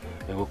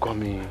 They go call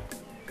me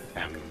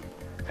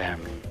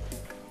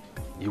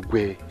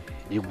Igwe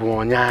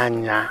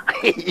Onyanya.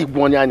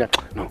 Igwe Onyanya.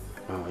 No,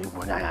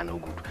 Igwe Onyanya no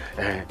good.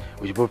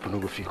 We both no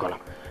go fit call him.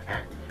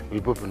 We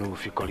both no go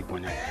fit call Igwe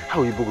Onyanya.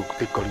 How we both go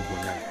take call Igwe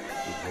Onyanya?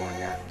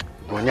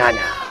 Igwe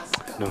Onyanya.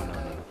 No.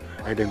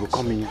 And they go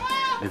call me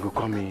Igwe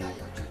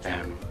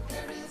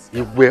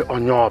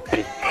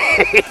Onyopi.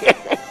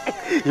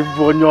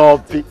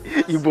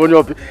 Igwe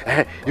Onyopi.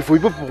 If we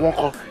both won't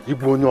call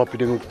Igwe Onyopi,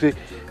 they go say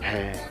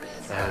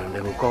they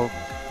go call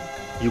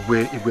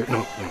Igwe.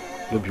 No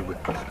Igwe.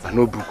 I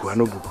know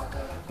Buku.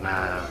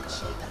 Na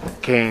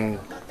King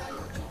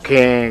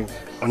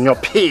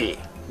Onyopi.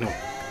 No,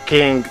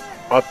 King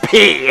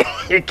Opi.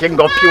 King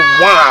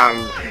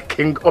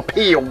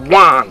Opi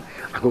 1.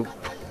 I go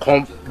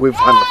come wave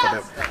hand for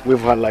them.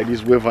 Wave hand like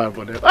this, wave hand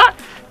for them.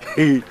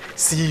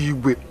 See you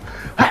with.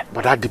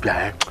 But that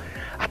Dibia,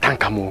 I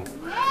thank him.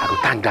 I go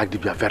thank that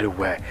Dibia very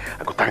well.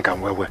 I go thank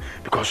him well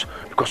because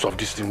of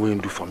this thing we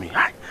do for me.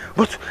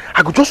 But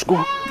I go just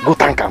go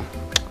thank him.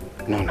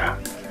 No.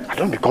 I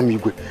don't become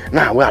Igwe.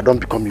 Now where I don't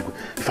become Igwe.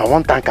 If I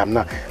want thank him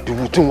now,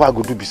 the thing what I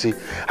go do be say,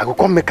 I go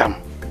come make him.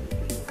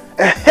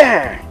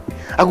 I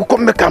go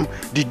come make him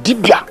the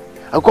Dibia.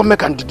 I go come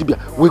make him the Dibia.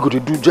 We go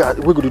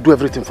to do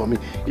everything for me.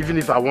 Even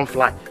if I want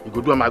fly, you go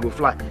do him, I go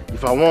fly.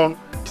 If I want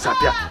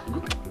disappear, you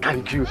go,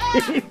 thank you.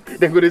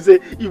 Then go to say,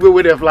 Igwe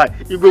where they fly,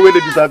 Igwe where they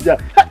disappear.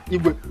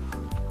 Igwe.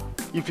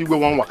 If Igwe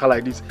want waka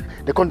like this,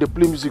 they come they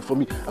play music for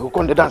me. I go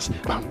come they dance.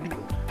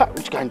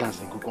 Which kind of dance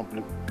they go come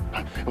play?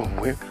 No,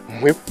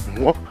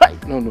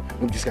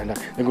 this kind of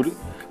dance. They go do,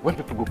 when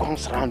people go come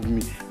surround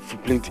me for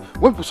plenty.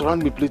 When people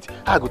surround me plenty,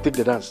 I go take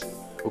the dance.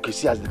 Okay,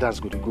 see as the dance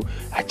go.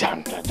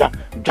 Ajan.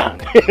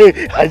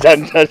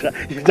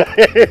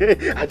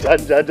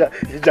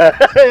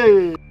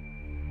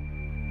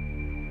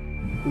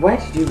 Why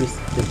did you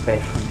receive the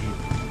bread from him?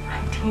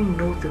 I didn't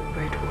know the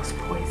bread was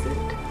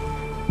poisoned.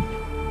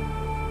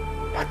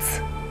 But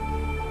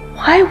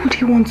why would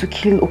he want to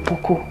kill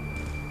Opoko?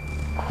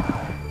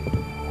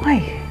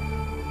 Why?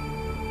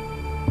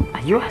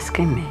 Are you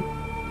asking me?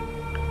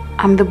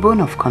 I'm the bone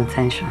of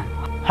contention.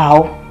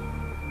 How?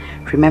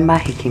 Remember,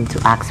 he came to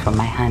ask for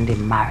my hand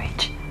in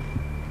marriage.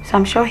 So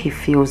I'm sure he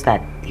feels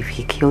that if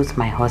he kills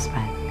my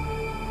husband,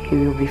 he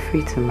will be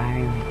free to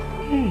marry me.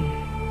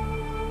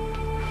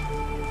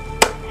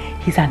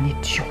 He's an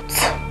idiot.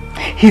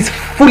 He's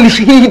foolish.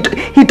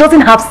 He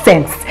doesn't have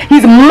sense.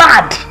 He's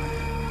mad.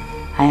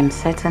 I am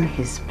certain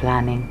he's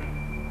planning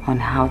on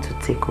how to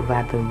take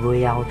over the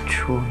royal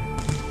throne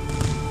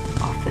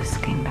of this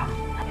kingdom.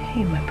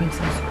 Hey, my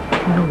princess,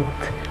 no,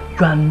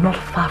 you are not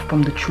far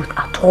from the truth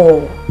at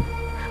all.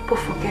 But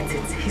forget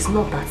it, he's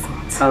not that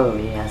smart. Oh,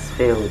 he has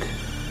failed.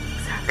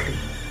 Exactly.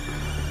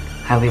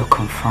 I will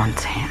confront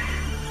him.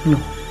 No,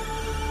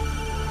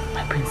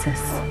 my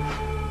princess,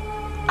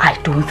 I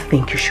don't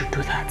think you should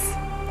do that.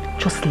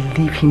 Just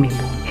leave him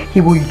alone.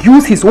 He will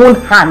use his own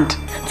hand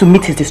to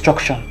meet his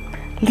destruction.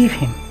 Leave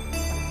him.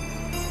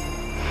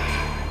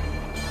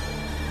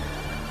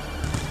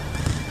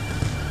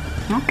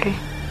 Okay.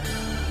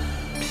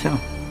 So,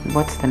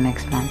 what's the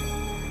next plan?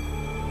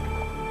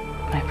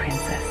 My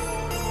princess,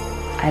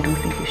 I don't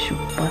think you should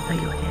bother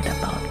your head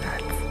about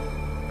that.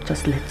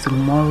 Just let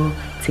tomorrow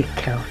take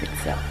care of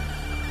itself.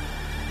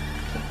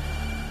 Okay?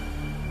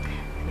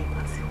 Let me go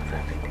and see what's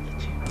happening in the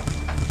kitchen.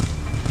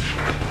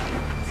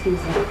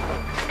 Susan.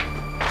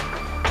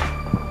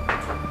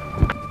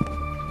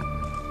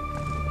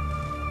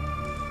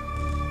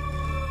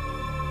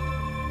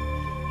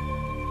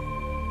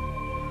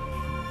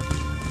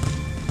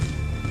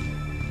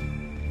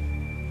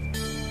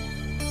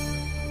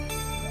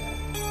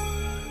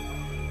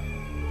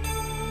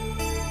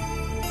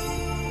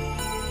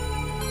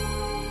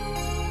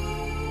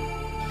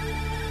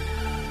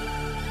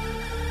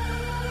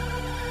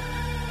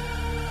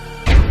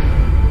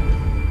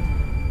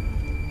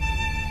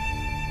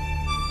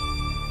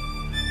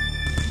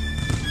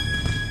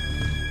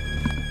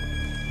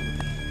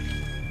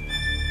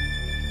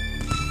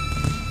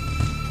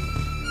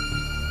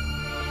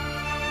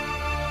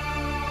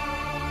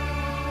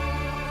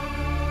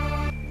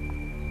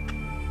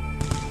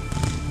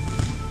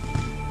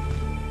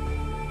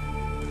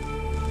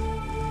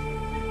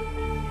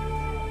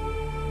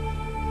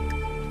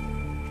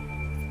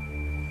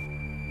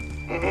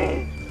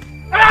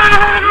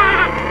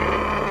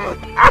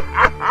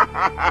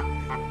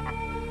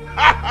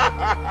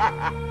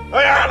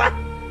 Oyara!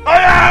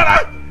 Oyara!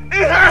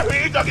 Ihe ahụ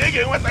ịchọ ka ị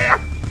ga-enweta ya.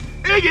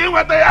 Ị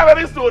ga-enweta ya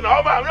very soon.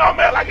 Ọ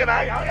meela gị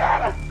n'anya.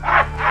 Oyara!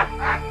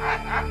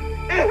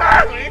 Ihe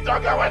ahụ ịchọ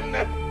ka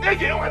nwanne. Ị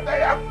ga-enweta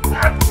ya.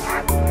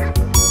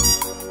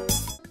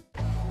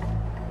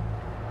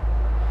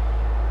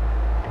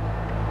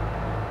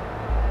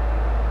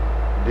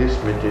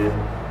 This meeting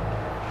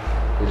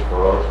is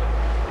for us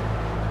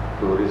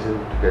to reason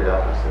together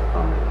as a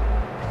family.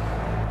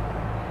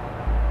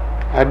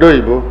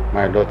 Adoibo,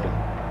 my daughter.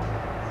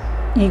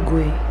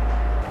 Igwe.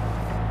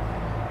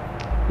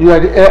 You are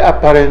the heir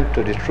apparent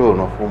to the throne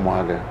of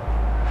Umuada.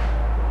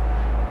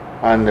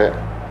 And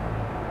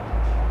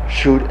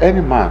should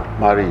any man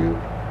marry you,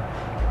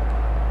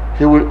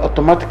 he will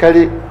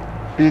automatically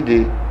be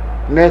the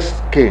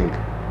next king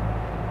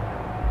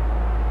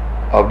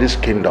of this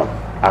kingdom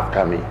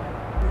after me.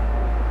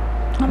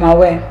 I'm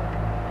aware.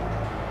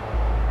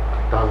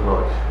 Thank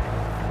God.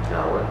 You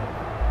are aware.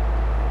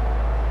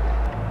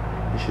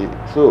 You see,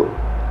 so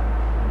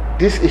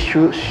this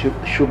issue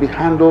should be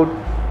handled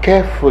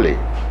carefully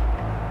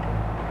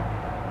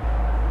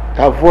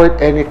to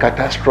avoid any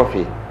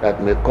catastrophe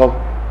that may come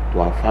to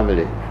our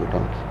family if we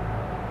don't.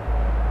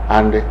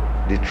 And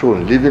the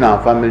throne, leaving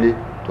our family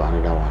to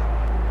another one.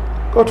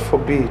 God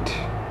forbid.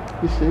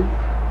 You see,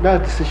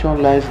 that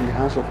decision lies in the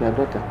hands of your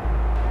daughter.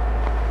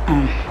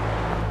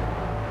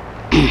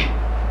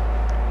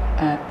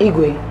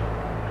 Igwe,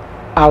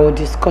 I will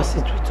discuss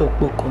it with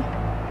Okpoko.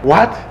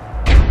 What?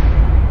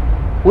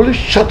 Will you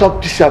shut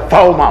up this your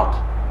foul mouth?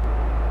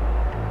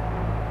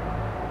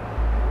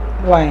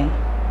 Why?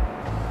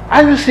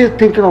 Are you still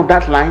thinking of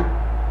that line?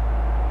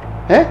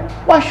 Eh?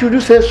 Why should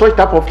you say such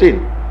type of thing?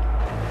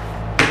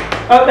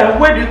 And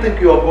where do you think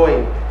you are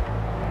going?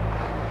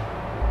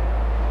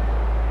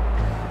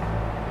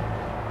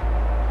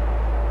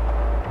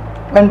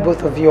 When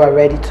both of you are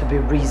ready to be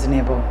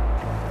reasonable,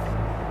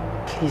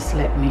 please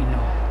let me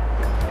know.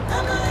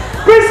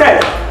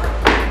 Princess!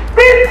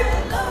 Princess!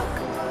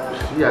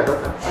 You see your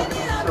daughter?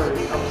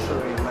 I'm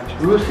sorry,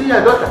 Majesty. You see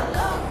your daughter?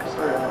 I'm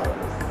sorry about this.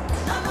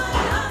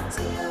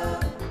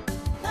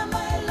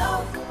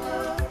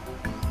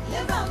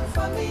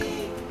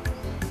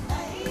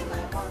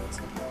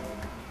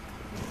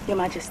 Your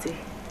Majesty,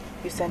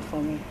 you sent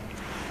for me.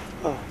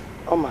 Oh,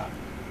 Oma,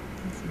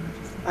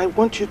 I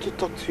want you to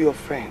talk to your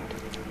friend,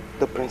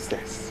 the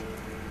princess.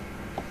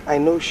 I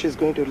know she's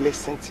going to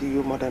listen to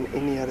you more than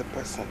any other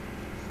person.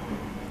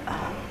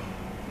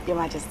 Your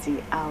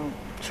Majesty, I'll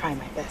try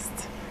my best.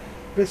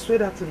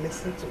 Persuade her to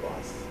listen to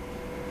us,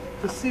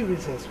 to see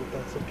reasons with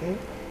us, okay?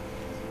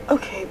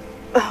 Okay,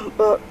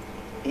 but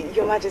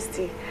Your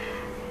Majesty,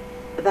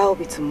 that will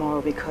be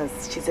tomorrow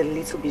because she's a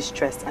little bit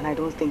stressed and I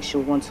don't think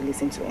she'll want to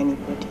listen to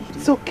anybody.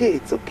 It's okay,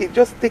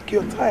 just take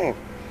your time.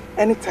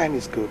 Any time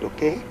is good,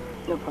 okay?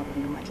 No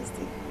problem, Your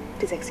Majesty.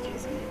 Please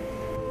excuse me.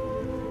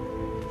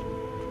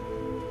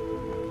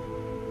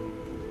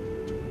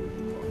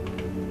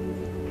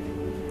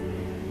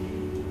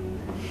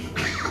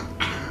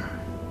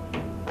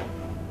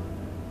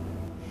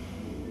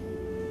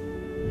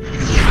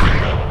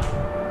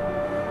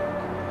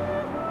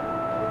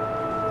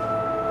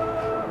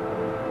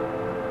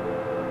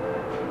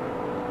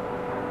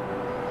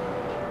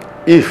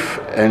 If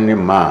any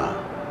man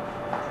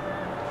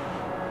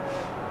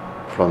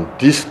from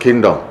this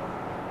kingdom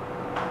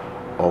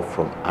or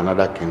from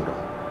another kingdom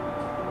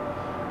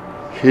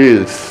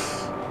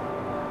heals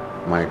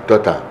my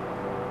daughter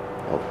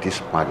of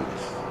this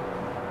madness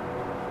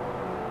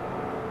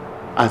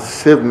and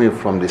save me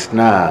from the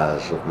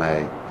snares of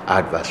my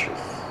adversaries,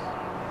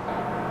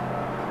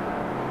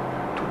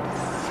 to the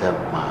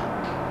same man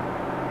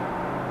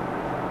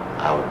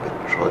I will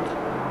betroth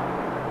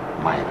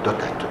my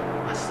daughter to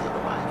as a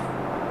wife.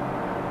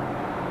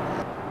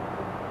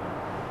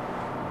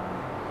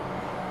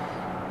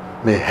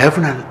 May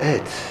heaven and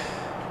earth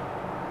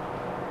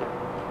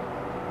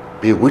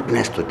be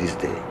witness to this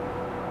day.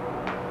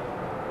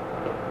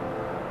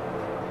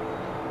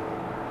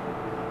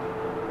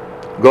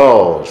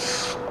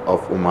 Gods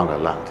of Umaga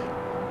land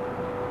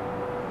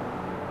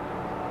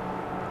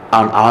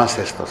and our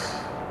ancestors,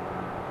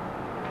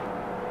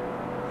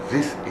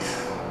 this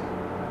is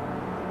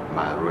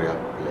my royal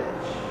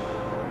pledge.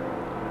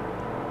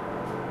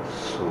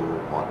 So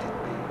mote it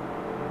be.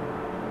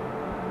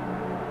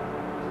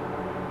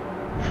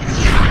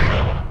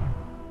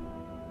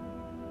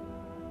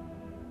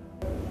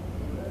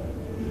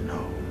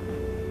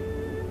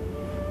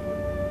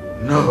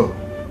 No,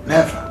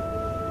 never.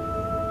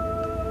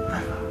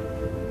 Never.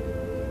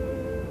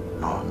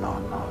 No.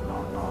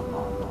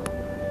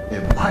 A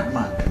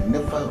madman can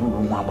never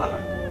rule Umabala.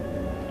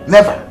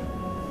 Never.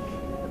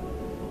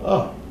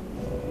 Oh.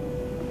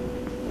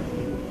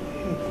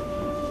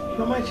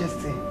 Your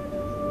Majesty.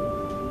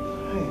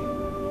 Hey,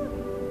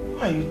 who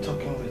are you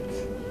talking with?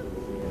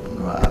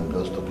 No, I'm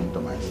just talking to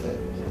myself.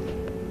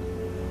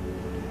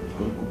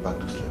 Go back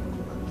to sleep.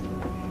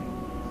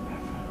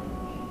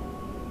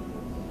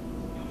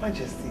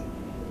 Majesty,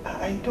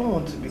 I don't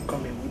want to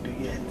become a widow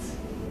yet.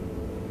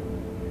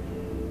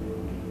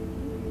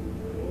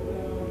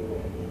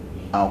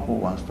 And who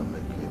wants to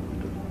make you a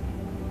widow?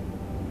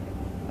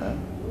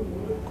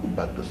 Go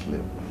back to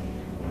sleep.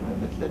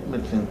 Let me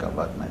think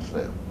about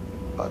myself,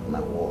 about my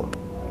world,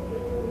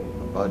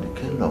 about the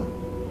kingdom.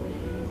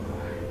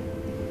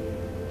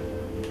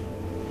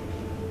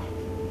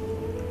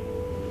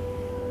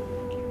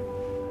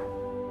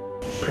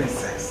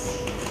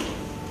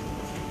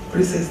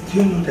 Princess, do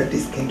you know that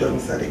this kingdom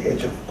is at the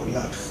edge of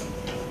collapse?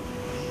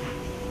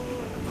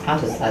 How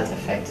does that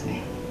affect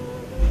me?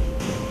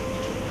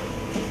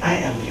 I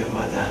am your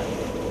mother,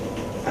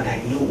 and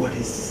I know what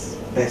is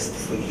best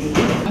for you.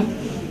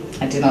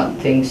 I do not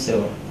think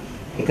so,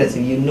 because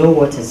if you know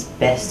what is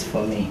best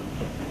for me,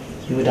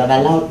 you would have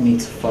allowed me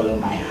to follow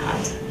my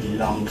heart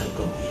long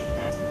ago.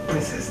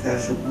 Princess,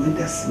 there's a way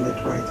that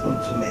seemeth right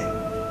unto men,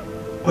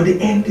 but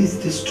the end is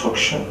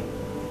destruction.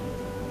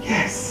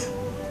 Yes.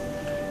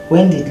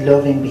 When did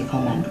loving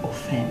become an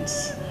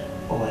offense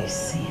or a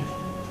sin?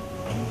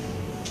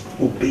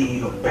 Obey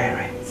your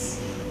parents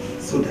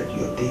so that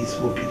your days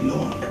will be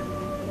long.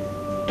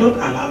 Don't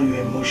allow your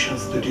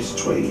emotions to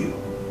destroy you.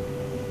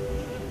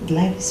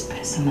 Life is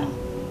personal.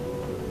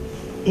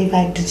 If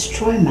I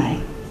destroy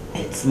mine,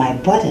 it's my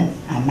burden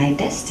and my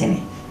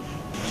destiny.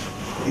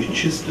 You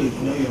choose to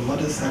ignore your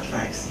mother's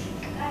advice.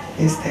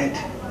 Instead,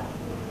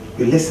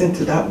 you listen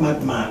to that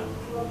madman.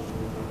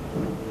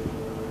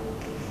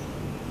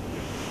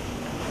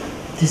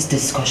 This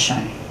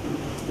discussion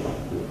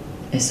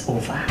is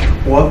over.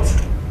 What?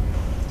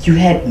 You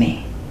heard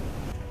me.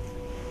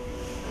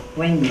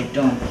 When you're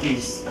done,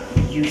 please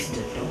use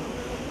the door.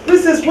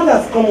 Princess, what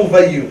has come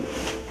over you?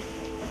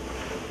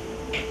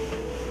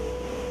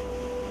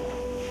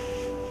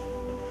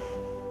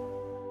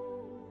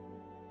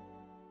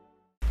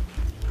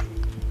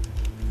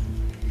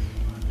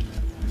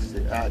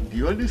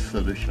 The only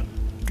solution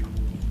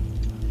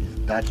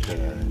is that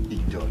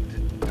idiot.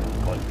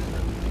 What?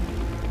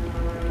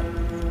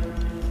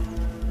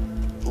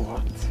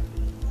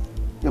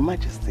 Your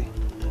Majesty,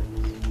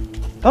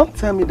 don't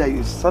tell me that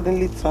you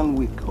suddenly turn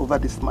weak over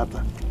this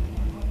matter.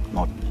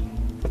 Not me.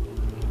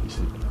 You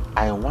see,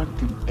 I want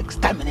him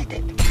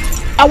exterminated.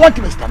 I want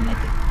him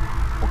exterminated.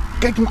 Or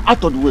get him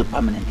out of the way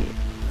permanently.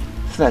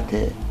 So that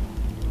the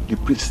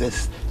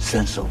princess'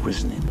 sense of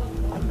reasoning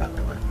come back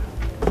to her.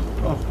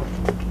 Oh,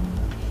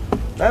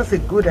 that's a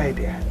good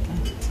idea.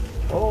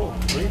 Oh,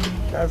 really?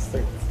 That's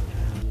it.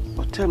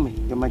 But tell me,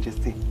 Your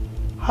Majesty,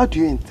 how do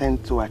you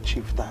intend to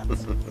achieve that?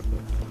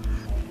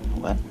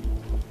 Well,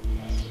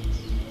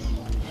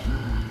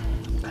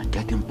 you can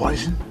get him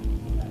poisoned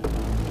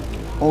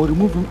or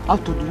remove him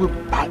out of the way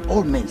by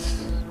all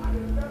means.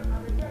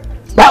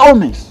 By all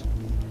means.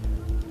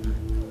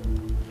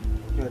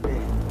 You're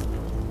there.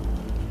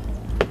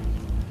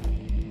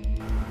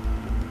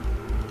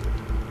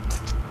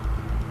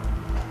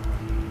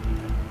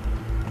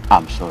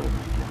 I'm sorry, my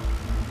dear.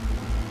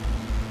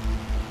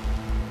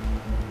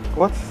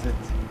 What is it?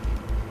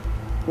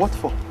 What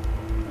for?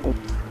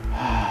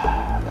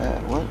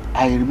 Well,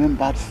 I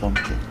remembered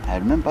something.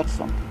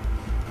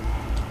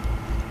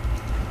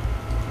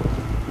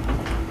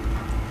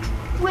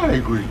 Where are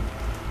you going?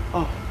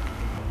 Oh,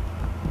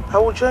 I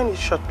will join you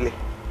shortly.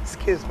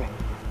 Excuse me.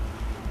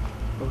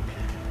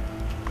 Okay.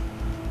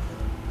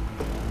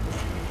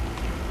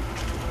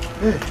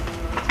 Hey.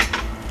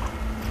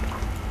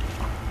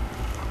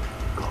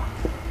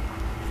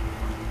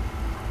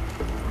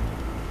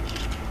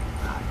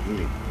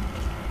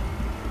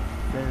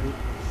 Very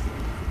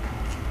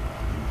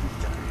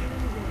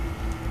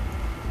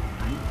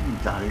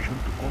generation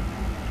to come.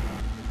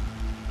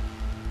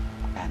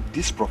 And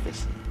this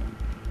prophecy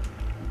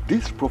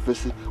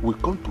will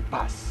come to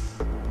pass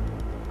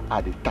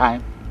at the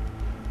time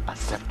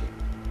accepted.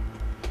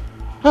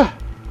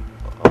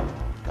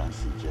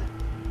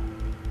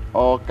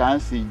 Oh,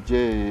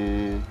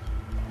 Kansi.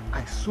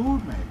 I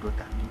sold my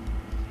daughter to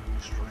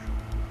destruction.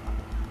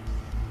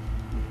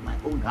 With my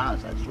own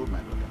hands, I sold my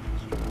daughter to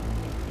destruction.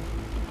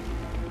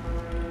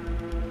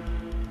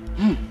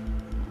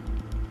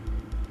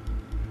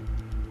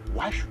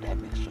 Why should I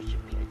make such a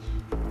pledge?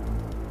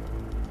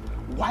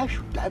 Why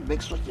should I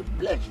make such a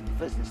pledge in the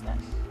first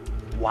instance?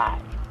 Why?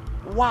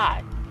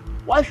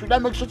 Why should I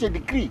make such a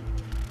decree?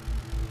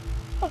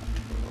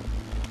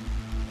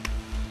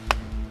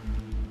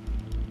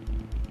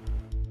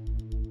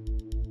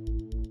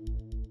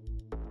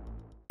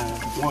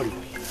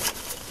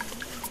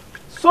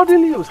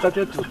 Suddenly you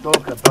started to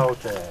talk about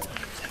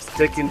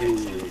taking the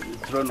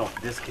throne of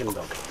this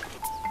kingdom.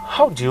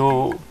 How do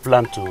you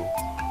plan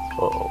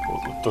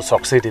to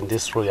succeed in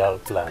this royal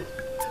plan?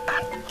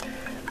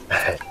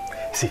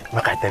 See,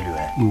 make I tell you,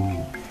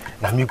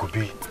 now me go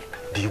be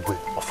the Igwe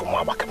of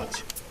Umaba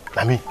community.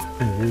 Now me,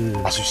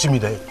 as you see me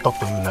there, talk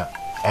to you now,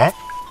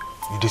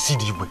 you dey see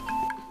the Igwe.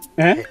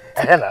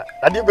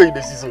 Now the Igwe you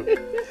dey see so.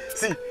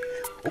 See,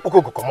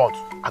 Oko go come out,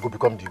 I go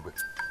become the Igwe.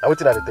 Now what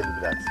did I tell you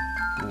with that?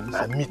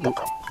 Now me talk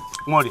am.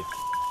 Mori,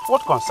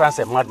 what concerns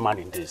a madman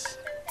in this?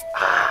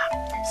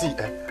 See,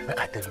 make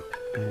I tell you,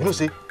 you know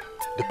say,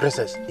 the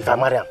princess, if I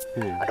marry her,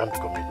 I don't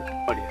become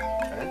Igwe. Mori,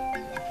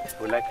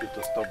 I would like you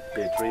to stop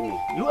daydreaming.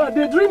 You are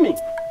daydreaming.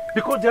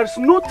 Because there is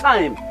no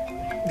time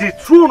the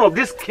throne of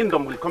this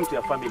kingdom will come to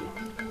your family.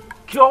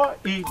 Cure,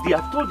 they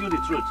have told you the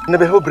truth.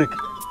 Never hold break.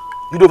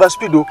 You don't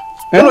overspeed though.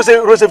 You know say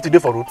road safety day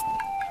for road.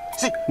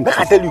 See, make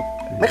I tell you,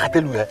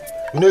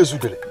 you know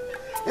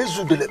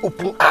Ezudele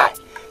open eye.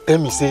 Tell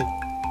me say,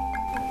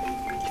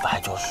 if I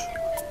just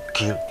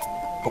kill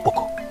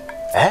Opoko,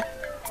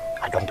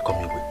 I don't become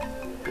Igwe.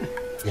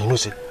 You know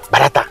say,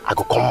 Barata, I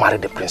go come marry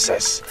the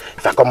princess.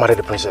 If I come marry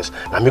the princess,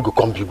 I may go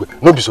come Igwe.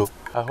 No be so.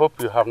 I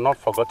hope you have not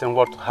forgotten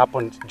what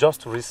happened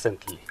just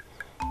recently.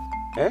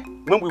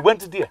 When we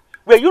went there.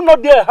 Were you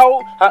not there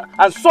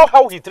and saw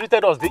how he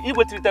treated us, the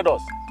Igwe treated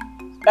us?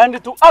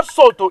 And to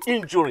assault to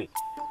injury,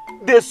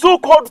 the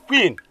so-called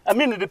queen,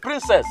 the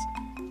princess,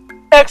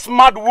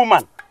 ex-mad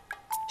woman,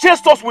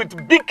 chased us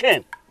with big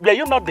cane. Were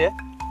you not there?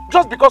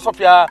 Just because of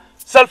your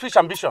selfish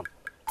ambition.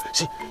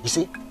 See,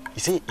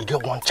 you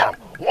get one charm,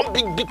 one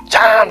big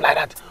charm like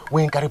that.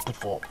 We ain't carry put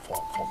for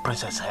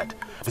princess head.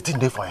 The thing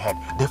there for her head,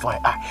 there for her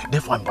eye,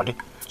 there for her body.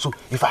 So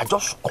if I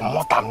just come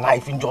out and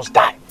knife and just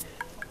die,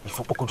 if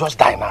you could just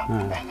die now,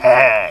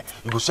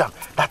 you go see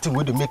that thing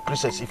where they make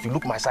princess. If you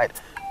look my side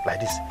like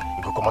this,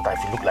 you go come out.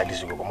 If you look like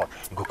this, you go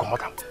come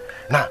out.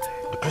 Now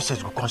the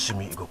princess will come see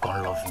me, you go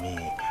come love me.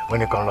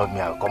 When you come love me,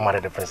 I'll come marry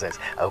the princess.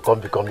 I'll come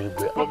become you.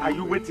 What are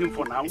you waiting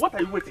for now? What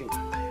are you waiting?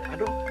 I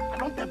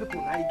don't tell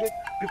people now. I get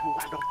people who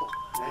I don't talk.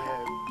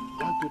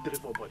 1, 2, 3,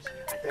 4 boys.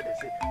 I tell them,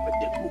 say, but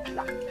they go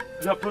killer.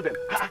 You have told them,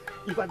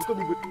 if I become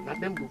you, now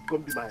them will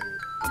come be my.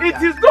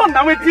 It is done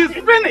now. It is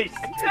finished.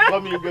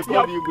 Come you finished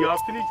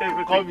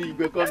everything. Come you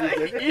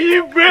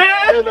Igwe.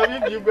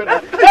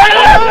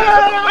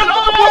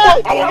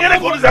 I want to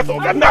go to that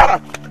Ogandara.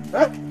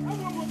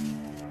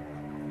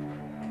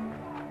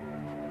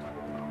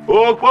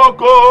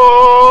 Okpoko!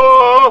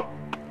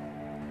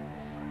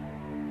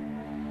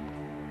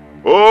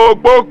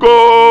 Okpoko!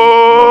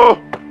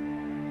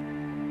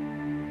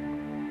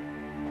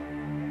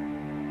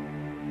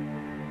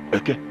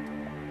 Eke.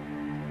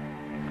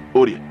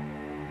 Orie.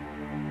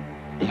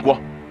 Nkwo.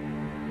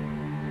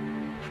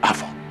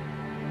 Afo.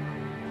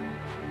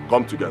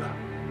 Come together.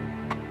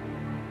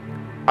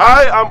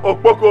 I am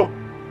Okpoko,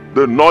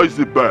 the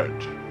noisy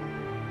bird.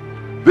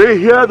 They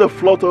hear the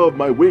flutter of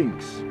my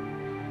wings,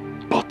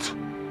 but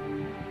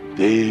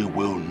they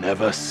will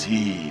never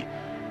see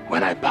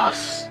when I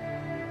pass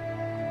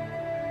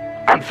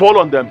and fall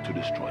on them to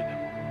destroy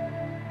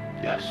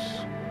them.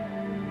 Yes.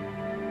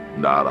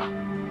 Nara.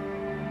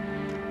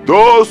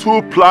 Those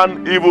who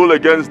plan evil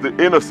against the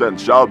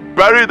innocent shall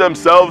bury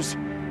themselves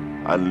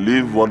and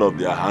leave one of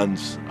their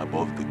hands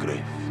above the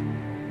grave.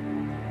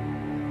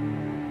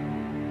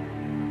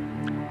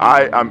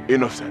 I am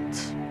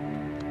innocent.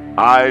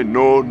 I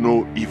know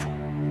no evil.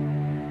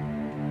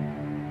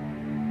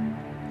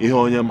 Ihe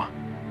onye ma.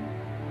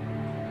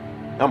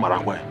 Ya mara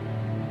kwa ya.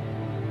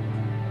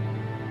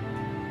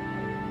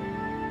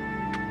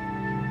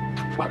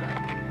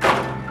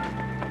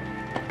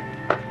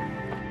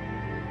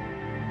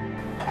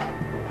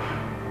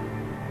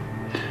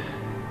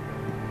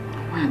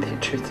 Why are they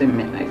treating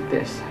me like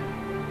this?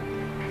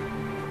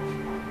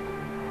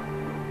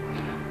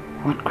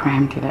 What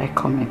crime did I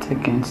commit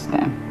against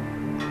them?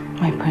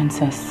 My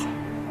princess,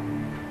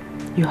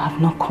 you have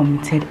not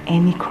committed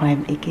any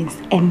crime against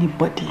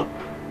anybody.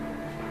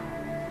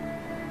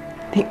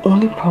 The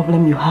only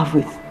problem you have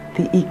with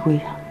the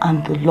Igwe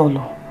and the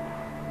Lolo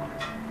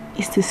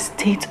is the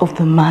state of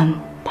the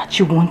man that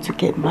you want to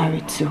get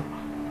married to.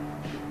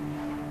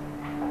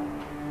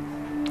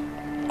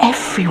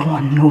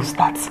 Everyone knows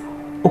that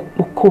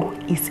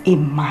Okpoko is a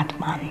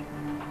madman.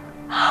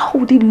 How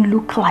would it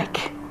look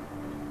like?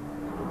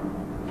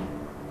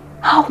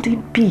 How would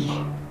it be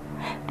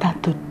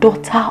that the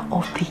daughter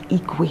of the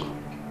Igwe,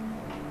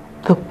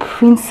 the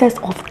princess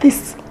of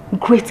this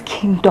great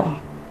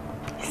kingdom,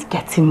 is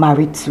getting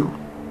married to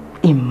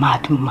a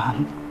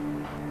madman?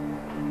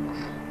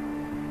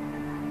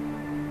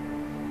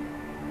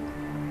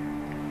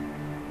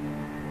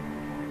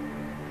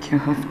 You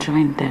have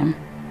joined them.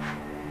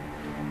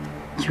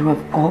 You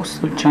have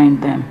also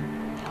joined them.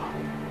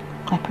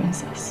 My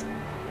princess,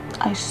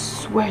 I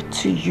swear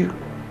to you,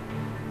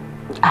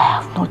 I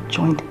have not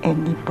joined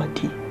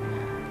anybody.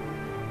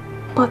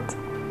 But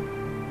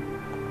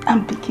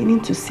I'm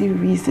beginning to see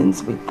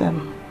reasons with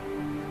them.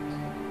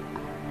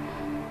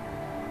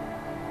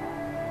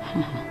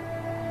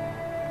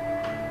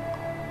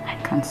 I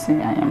can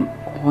say I am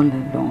all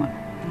alone.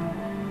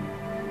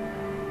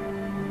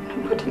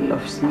 Nobody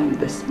loves me in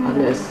this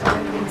palace.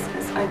 My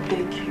princess, I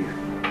beg you,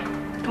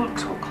 don't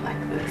talk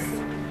like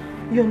this.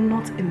 You're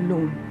not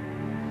alone.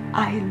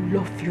 I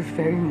love you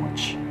very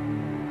much.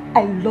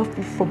 I love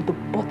you from the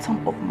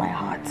bottom of my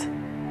heart.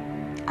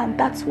 And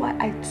that's why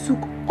I took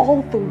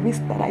all the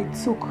risks that I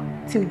took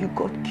till you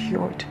got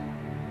cured.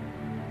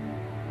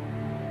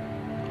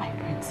 My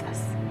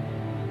princess,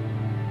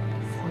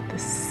 for the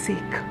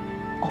sake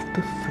of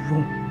the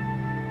throne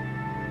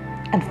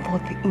and for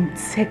the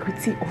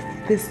integrity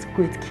of this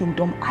great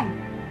kingdom, I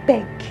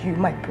beg you,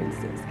 my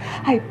princess,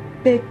 I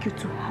beg you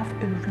to have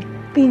a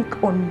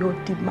rethink on your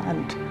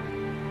demand.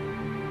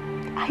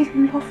 I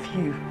love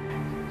you.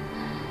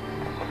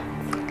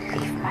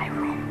 leave my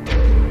room.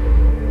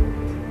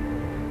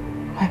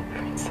 My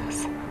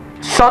princess.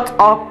 Shut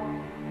up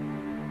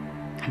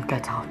and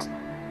get out.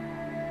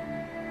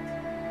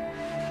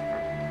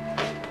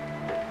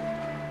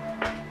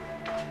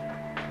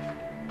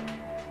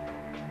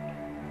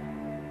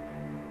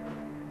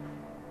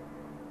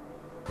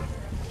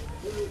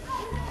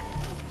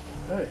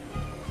 Hey.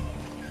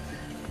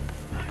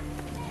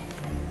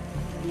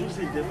 You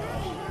see the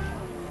house?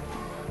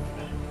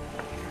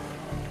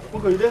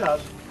 Okay, you there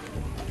house?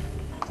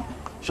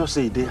 Just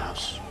say the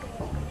house.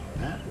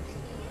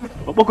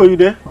 Okay, you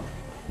there?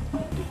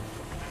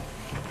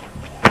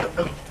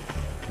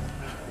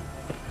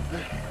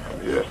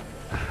 Yeah.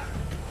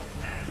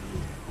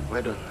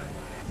 Well done.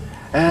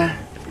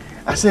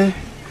 I say,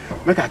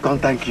 make I come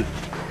thank you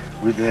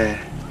with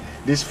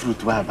this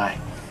fruit where I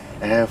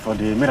buy for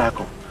the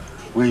miracle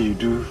where you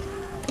do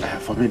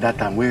for me that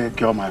time where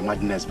cure my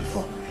madness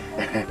before.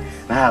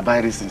 Now I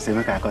buy this and say,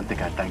 make I come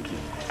take and thank you.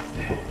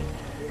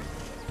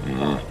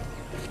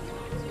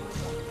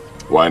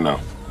 Why now?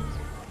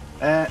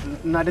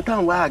 Now the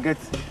time where I get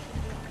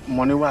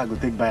money where I go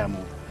take buy a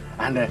move.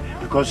 And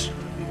because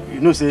you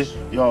know say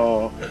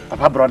your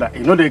papa brother,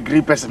 you know the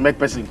agree person make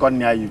person come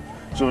near you.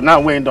 So now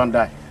when you don't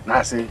die, now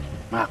I say,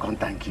 I can't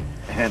thank you.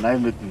 Now you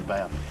make me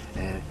buy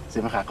them.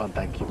 Say I can't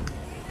thank you.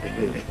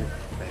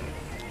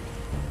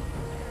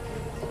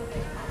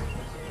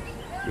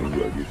 Don't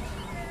do a gift.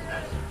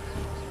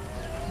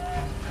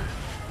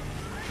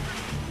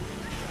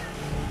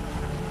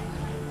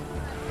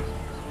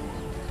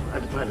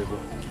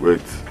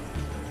 Wait.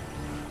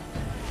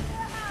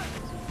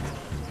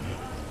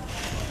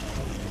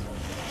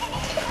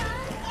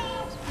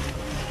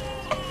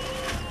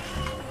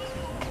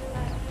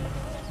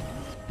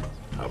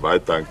 Have I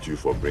thanked you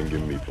for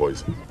bringing me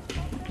poison?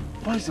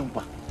 Poison,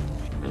 pa?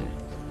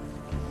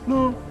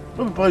 No,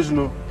 no be poison,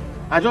 no.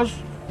 I just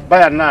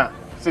buy it now.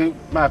 Say,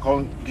 I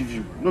can't give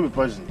you. No be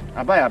poison.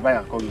 I buy, I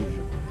can't give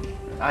you.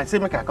 I say,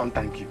 make I can't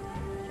thank you.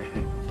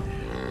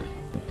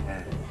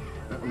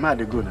 Ma,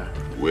 they go now.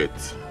 Wait.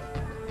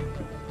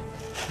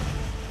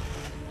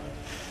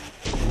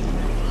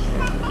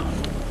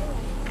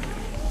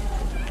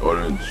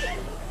 Orange.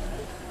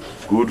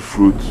 Good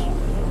fruit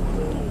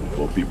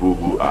for people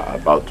who are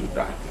about to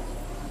die.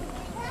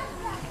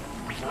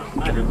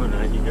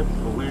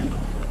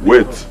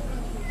 Wait.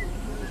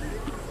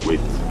 Wait.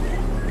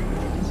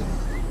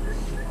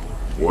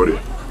 Worry.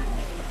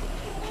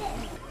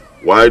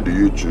 Why do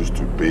you choose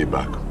to pay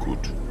back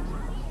good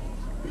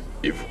with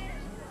evil?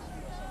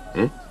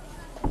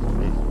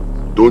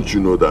 Don't you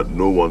know that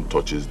no one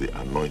touches the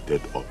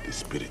anointed of the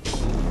Spirit?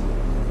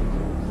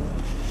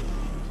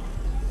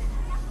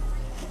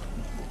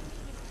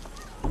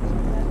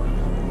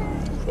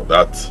 For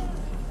that,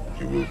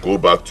 you will go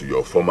back to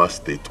your former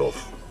state of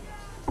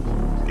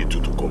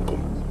Itutukomkom.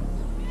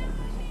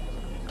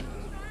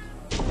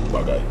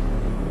 Bagay.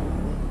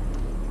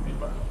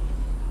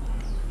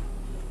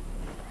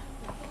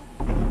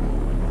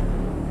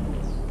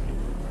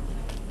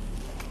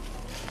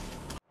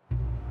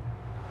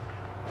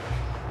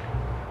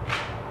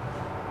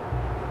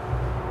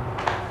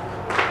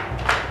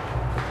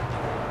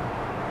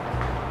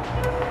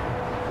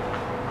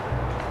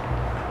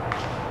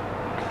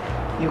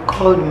 You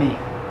called me.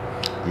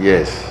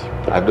 Yes,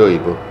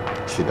 Adoibo.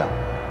 Sit down.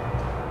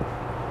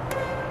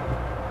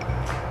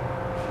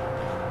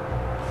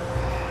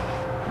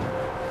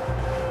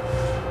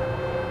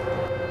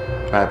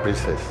 My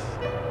princess,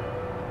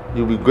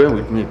 you'll be going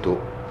with me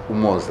to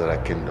Umozara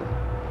Kingdom.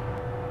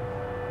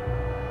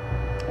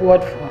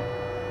 What for?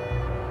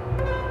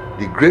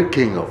 The great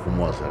king of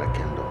Umozara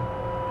Kingdom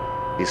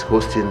is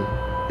hosting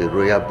a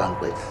royal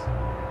banquet,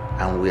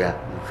 and we are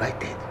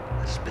invited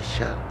as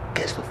special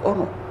guest of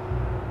honor.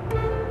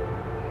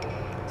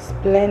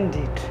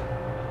 Splendid.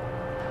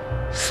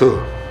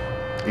 So,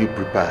 you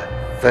prepare.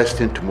 First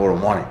thing tomorrow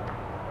morning,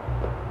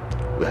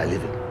 we are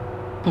leaving.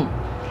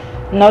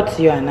 Not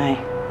you and I.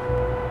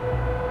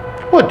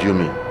 What do you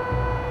mean?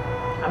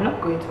 I'm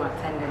not going to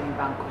attend any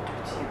banquet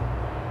with you.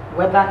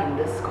 Whether in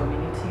this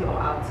community or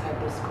outside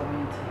this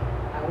community.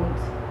 I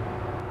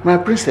won't. My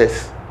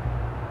princess,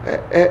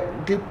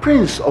 the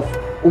prince of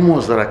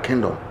Umozara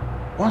Kingdom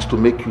wants to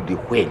make you the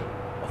queen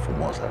of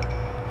Umozara.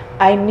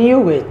 I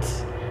knew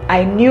it.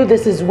 I knew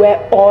this is where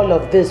all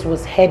of this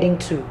was heading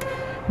to.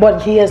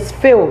 But he has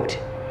failed.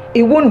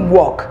 It won't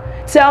work.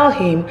 Tell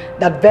him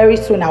that very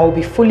soon I will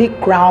be fully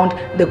crowned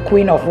the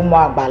queen of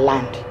Umuagba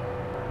land.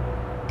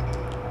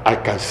 I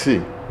can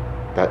see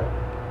that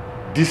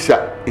this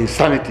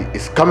insanity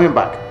is coming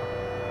back.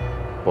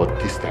 But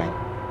this time,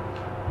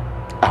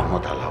 I will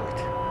not allow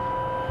it.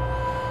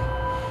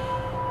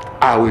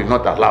 I will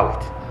not allow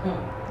it.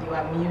 You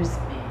amuse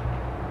me.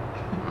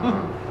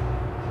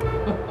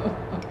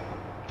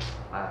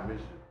 I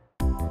amuse you.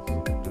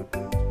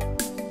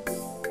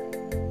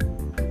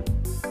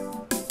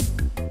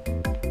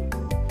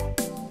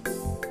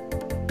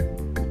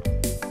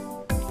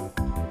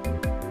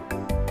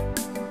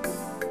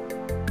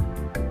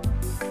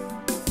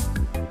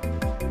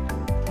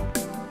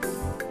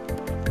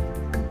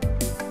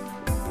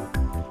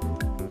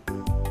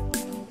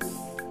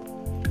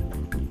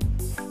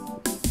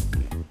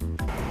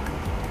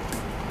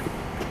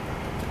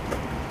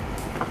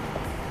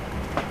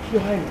 Your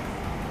Highness,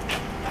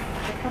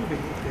 I can't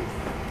believe this.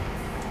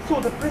 So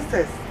the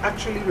princess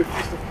actually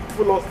refused to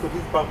follow us to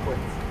this banquet?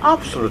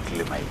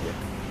 Absolutely, my dear.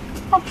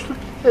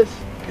 Absolutely, yes.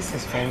 This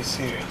is very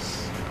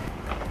serious.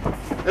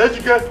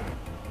 Educative.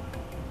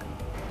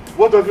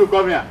 Both of you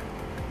come here.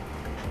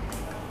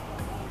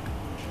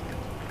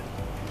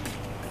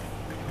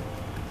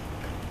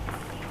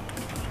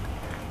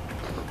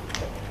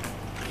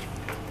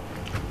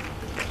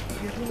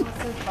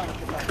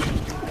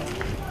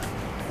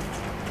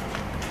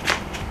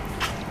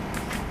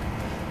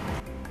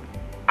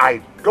 I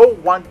don't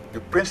want the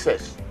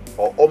princess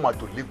or Oma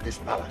to leave this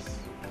palace.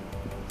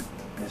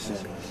 Yes, sir.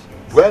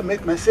 Do I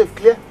make myself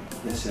clear?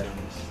 Yes, sir.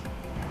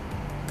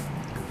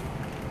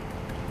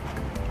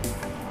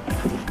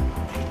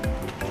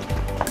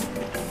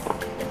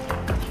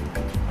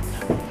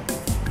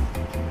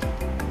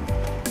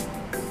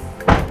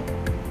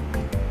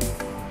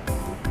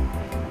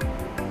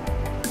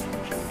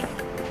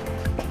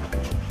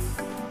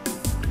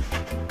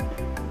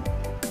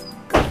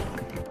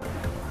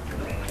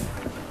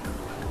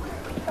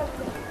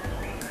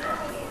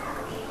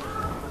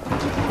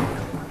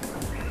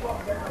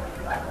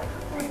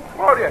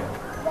 Warrior!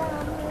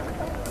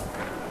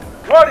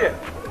 Warrior!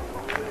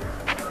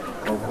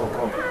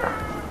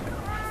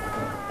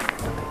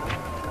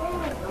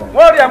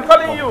 Warrior, I'm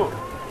calling you!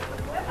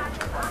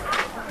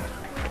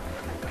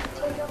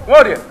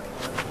 Warrior!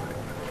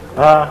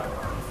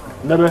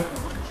 Nebe.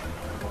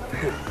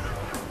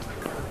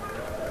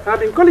 I've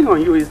been calling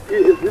on you.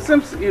 It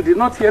seems you did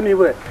not hear me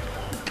well.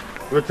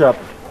 What's up?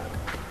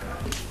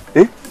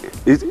 Eh?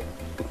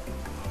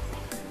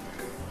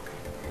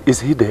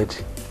 Is he dead?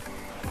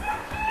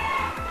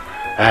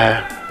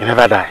 He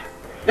never die.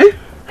 Eh?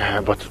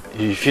 But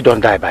if he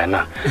don't die by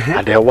now,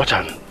 and they watch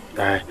him,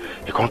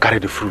 he can't carry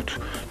the fruit,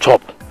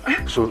 chop.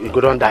 So he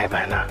go don't die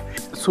by now.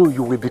 So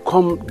you will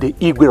become the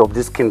Igwe of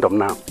this kingdom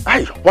now?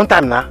 Aye, one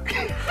time now.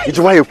 Aye,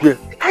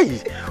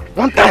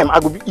 one time I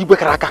go be Igwe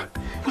Karaka.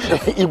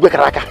 Igwe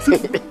Karaka.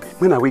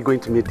 When are we going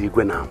to meet the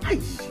Igwe now?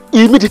 Aye.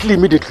 Immediately.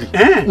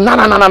 Eh? No.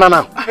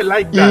 I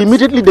like that.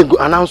 Immediately they go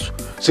announce,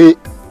 say,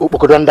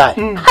 Opoko don't die.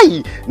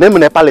 Aye, name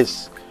in the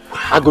palace.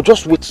 I go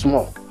just wait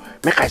small.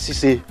 Make I see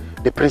say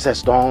the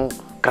princess don't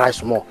cry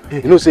small.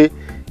 You know say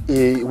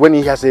when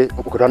he hear say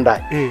Opoko don't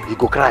die, he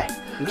go cry.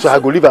 So I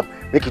go leave him,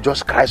 make he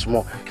just cry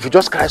small. If he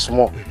just cry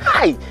small,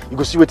 hi, you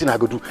go see what thing I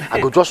go do.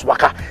 I go just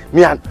waka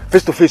me and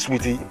face to face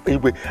with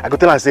Igwe. I go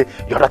tell him say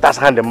your daughter's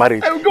hand in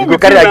marriage. You go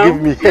carry and give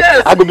me.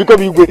 Yes. I go become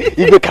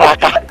Igwe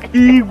Kraka.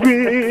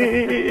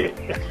 Igwe.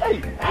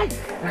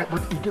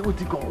 But he get what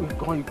he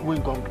going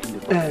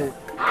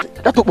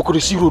that Opoko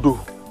the sea road though.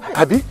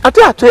 Abi, I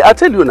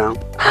tell you now.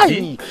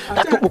 Hi,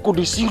 that Opoko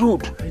the sea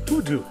road. I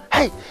told you.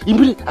 Hey,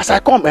 immediately as I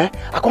come, I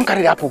can't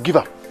carry the apple, give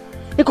him.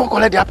 He can't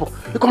collect the apple.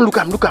 He can't look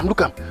him.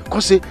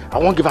 Can't say I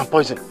won't give him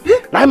poison.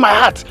 Now my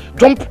heart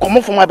jump come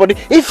up from my body.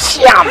 If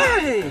sham,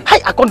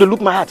 hey, I can't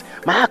look my heart.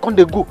 My heart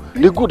can't go.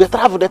 They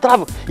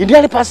travel. He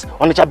nearly pass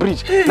on the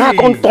bridge. Now I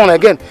can't turn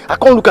again. I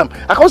can't look him.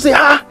 I can't say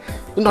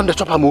you know the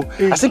chop am.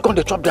 I think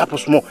can't chop the apple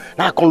small.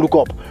 Now I can't look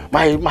up.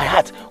 My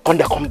heart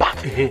can't come back.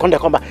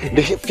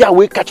 The fear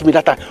will catch me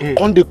that time.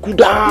 Can't they cool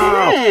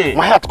down?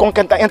 My heart can't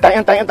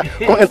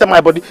enter my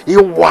body. He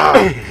warm.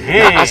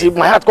 As if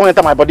my heart can't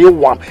enter my body, he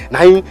warm. Now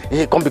he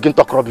can't begin to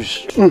talk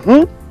rubbish.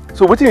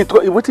 So what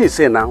did he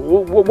say now?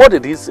 What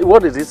did he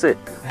say?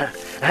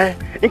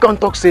 He can't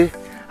talk say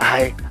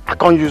I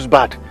can't use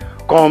bad.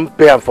 Come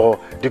pay him for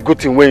the good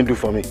thing when you do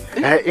for me.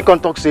 He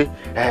can't talk say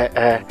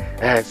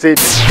say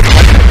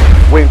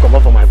when come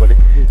out from my body.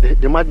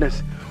 The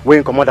madness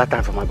when come out that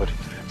time from my body.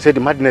 Say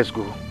the madness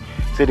go.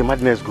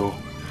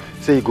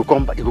 Say he go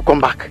come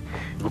back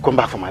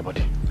from my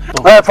body.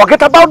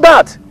 Forget about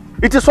that.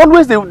 It is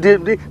always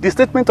the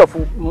statement of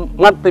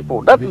mad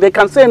people that they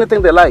can say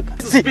anything they like.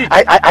 See,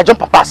 I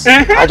jump and pass.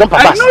 I know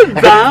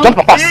that. Jump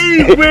and pass.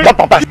 Jump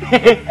and pass.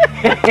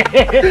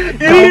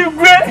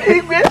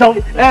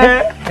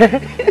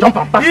 Jump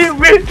and pass.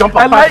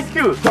 I like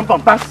you. Jump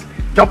and pass.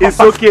 It's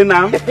okay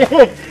now.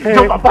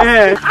 Jump and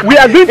pass. We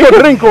are going to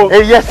drink.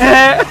 Yes.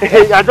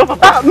 I jump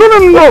and pass.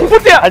 No.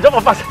 Put here. I jump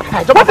and pass.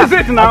 What is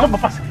it now? Jump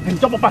and pass.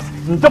 Jump and pass.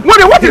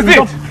 What is it?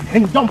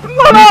 Jump. No.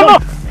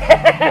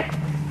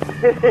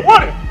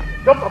 What?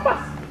 Jump and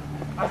pass.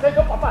 I said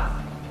jump and pass.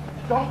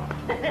 Jump.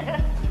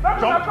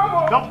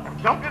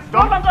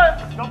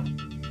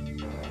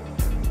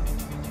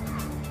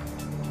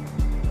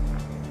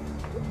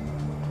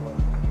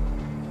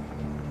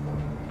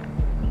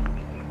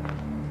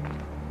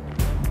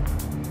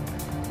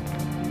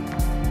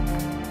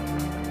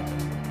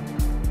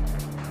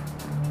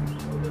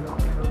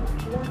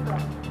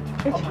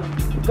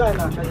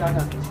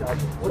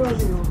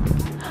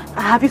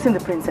 Have you seen the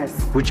princess?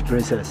 Which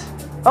princess?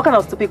 What kind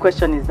of stupid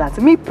question is that?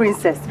 Me,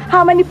 princess.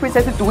 How many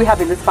princesses do we have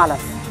in this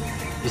palace?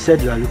 You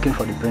said you are looking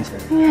for the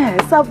princess.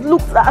 Yes,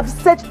 I've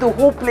searched the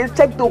whole place,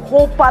 checked the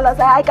whole palace.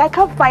 I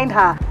can't find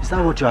her. Is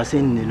that what you are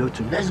saying in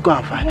Elotu? Let's go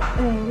and find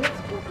her. Let's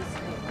go this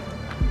way.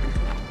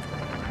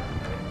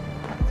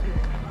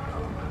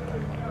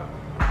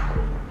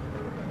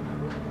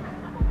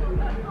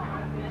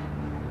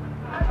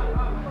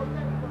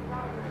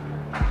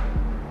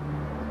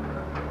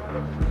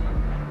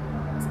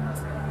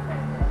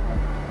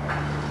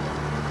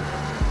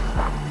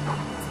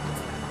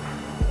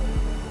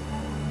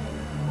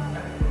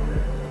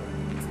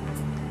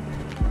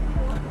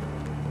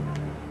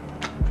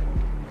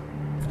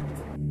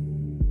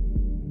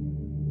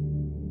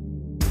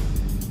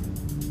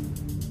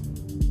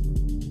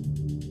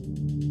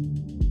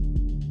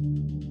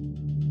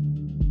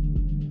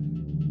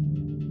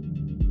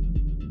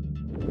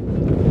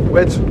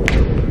 Where to?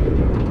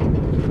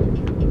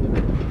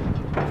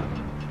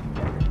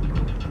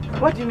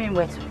 What do you mean,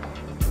 where to?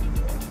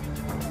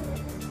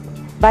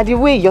 By the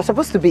way, you're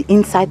supposed to be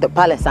inside the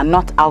palace and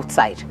not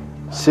outside.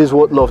 Says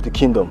what law of the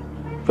kingdom?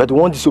 If you are the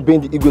one disobeying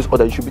the Igwe's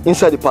order, you should be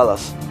inside the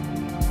palace.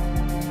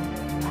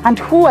 And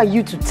who are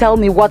you to tell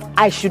me what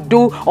I should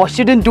do or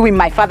shouldn't do in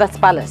my father's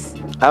palace?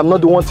 I am not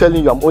the one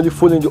telling you, I'm only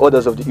following the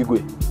orders of the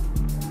Igwe.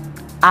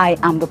 I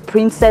am the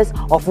princess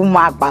of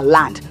Umagba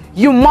land.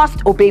 You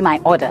must obey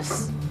my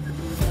orders.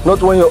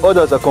 Not when your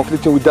orders are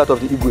conflicting with that of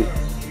the Igwe.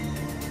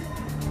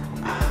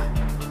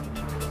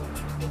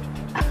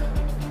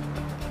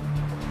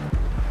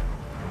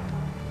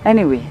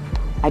 Anyway,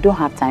 I don't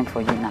have time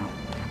for you now.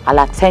 I'll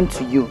attend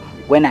to you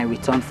when I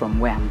return from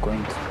where I'm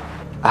going to.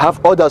 I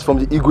have orders from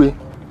the Igwe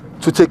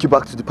to take you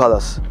back to the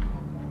palace.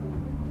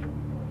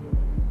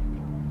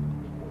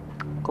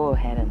 Go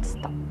ahead and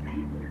stop.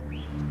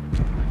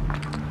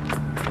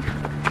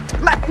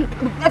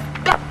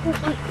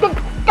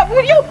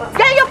 Will you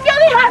get your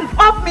filthy hands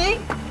off me?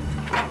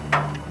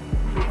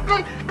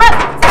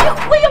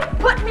 Will you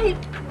put me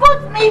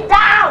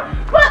down?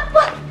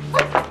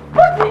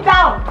 Put me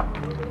down.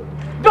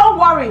 Don't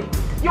worry.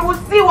 You will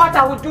see what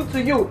I will do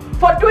to you.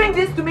 For doing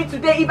this to me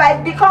today, if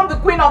I become the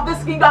queen of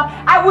this kingdom,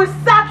 I will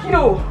sack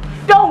you.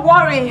 Don't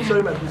worry.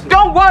 Sorry, my princess.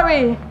 Don't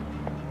worry.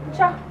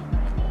 Cha,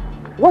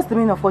 what's the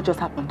meaning of what just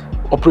happened?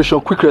 Operation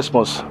Quick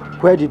Response.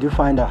 Where did you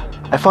find her?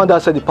 I found her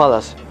outside the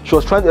palace. She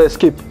was trying to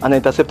escape and I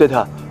intercepted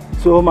her.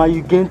 So, Oma,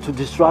 you came to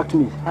distract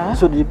me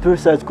so the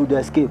princess could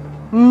escape.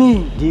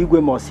 Me? The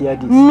Igwe must hear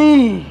this.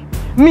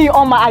 Me,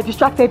 Oma, I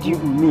distracted you.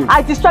 Me.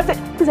 I distracted.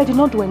 Please, I did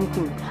not do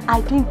anything.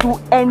 I didn't do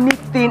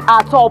anything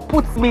at all.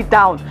 Put me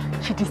down.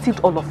 She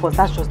deceived all of us.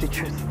 That's just the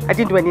truth. I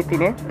didn't do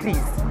anything, eh?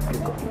 Please.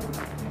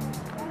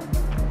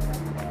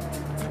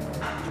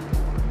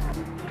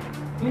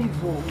 Please,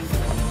 oh.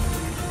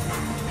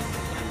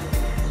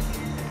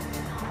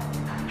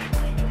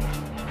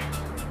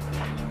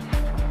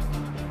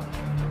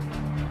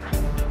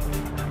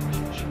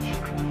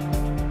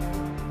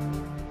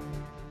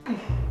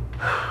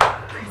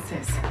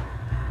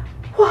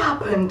 What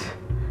happened?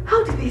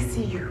 How did they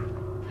see you?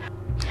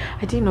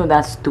 I didn't know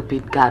that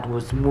stupid guard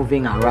was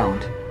moving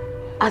around.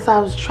 As I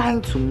was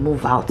trying to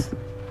move out,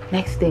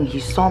 next thing he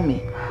saw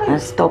me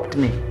and stopped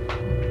me.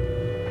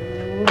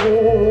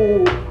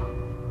 Oh.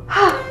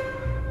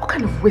 What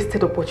kind of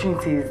wasted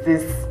opportunity is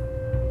this?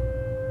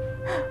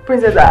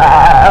 Princess,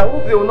 I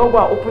hope they will not go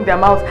and open their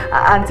mouths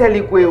and tell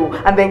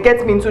Igwe and then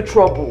get me into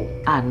trouble.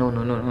 No,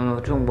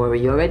 don't worry.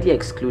 You already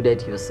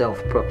excluded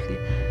yourself properly.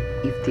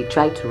 If they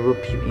try to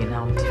rope you in,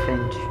 I'll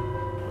defend you.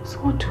 So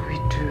what do we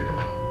do?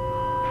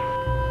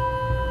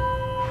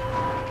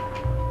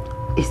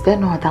 Is there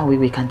no other way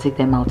we can take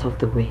them out of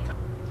the way?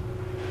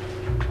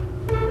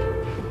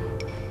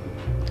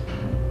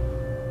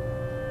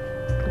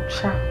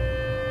 Sha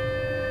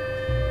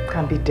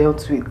can be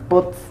dealt with,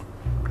 but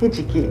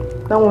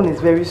Ejike, that one is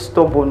very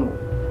stubborn.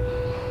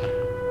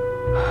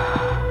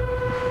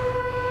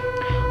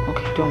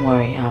 Okay, don't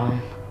worry. I'll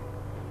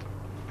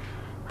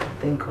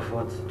think of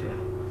what to do.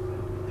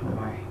 Don't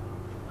worry.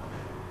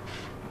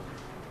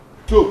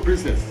 So,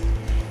 princess,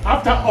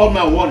 after all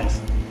my warnings,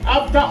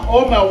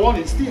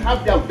 still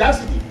have the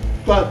audacity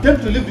to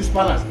attempt to leave this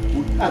palace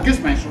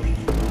against my instructions.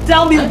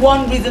 Tell me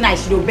one reason I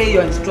should obey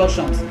your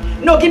instructions.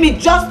 No, give me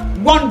just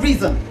one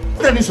reason.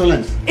 What an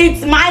insolence.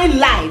 It's my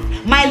life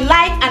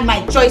and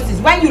my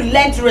choices. When you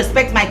learn to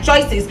respect my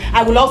choices,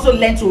 I will also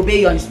learn to obey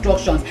your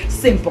instructions.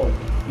 Simple.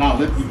 Now,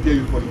 let me tell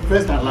you for the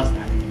first and last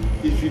time,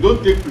 if you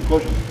don't take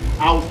precautions,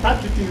 I will start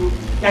treating you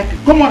like a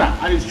commoner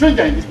and a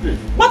stranger in this place.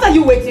 What are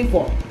you waiting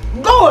for?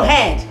 Go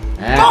ahead.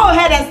 Go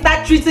ahead and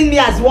start treating me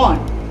as one.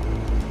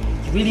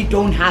 You really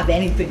don't have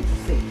anything to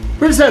say.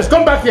 Princess,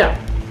 come back here.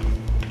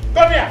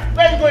 Come here.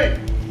 Where are you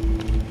going?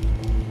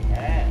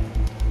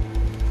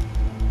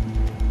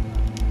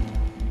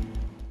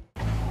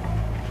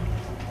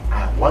 I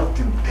want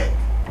him dead.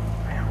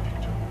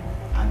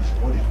 And his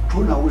body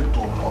thrown away to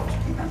rot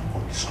in an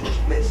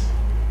undisclosed place.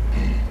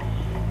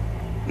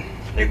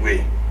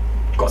 Anyway,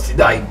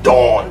 consider it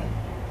done.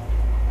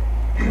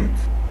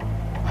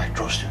 I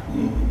trust you.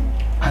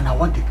 And I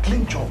want a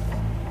clean job.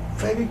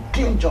 Very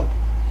clean job.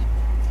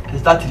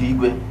 Is that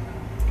Igwe?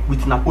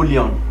 With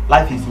Napoleon,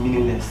 life is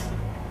meaningless.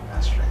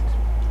 That's right.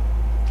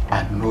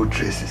 And no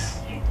traces.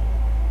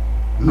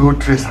 No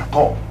trace at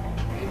all.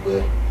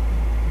 Igwe,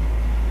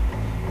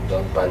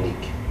 don't panic.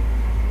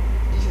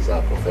 This is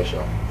our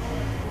profession.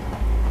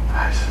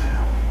 I see.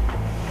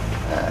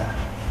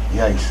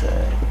 Here is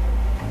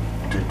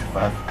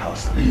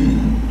 25,000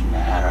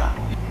 naira.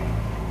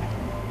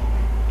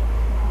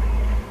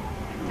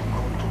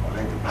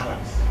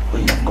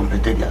 When you have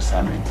completed the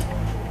assignment.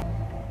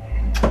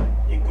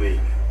 Igwe,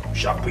 we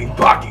shall bring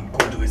back in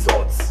good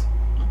results.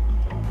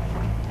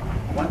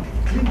 I want a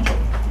clean job.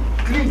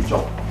 Clean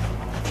job.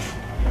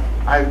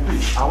 I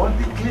repeat, I want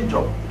a clean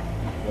job.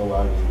 No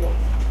worries, no.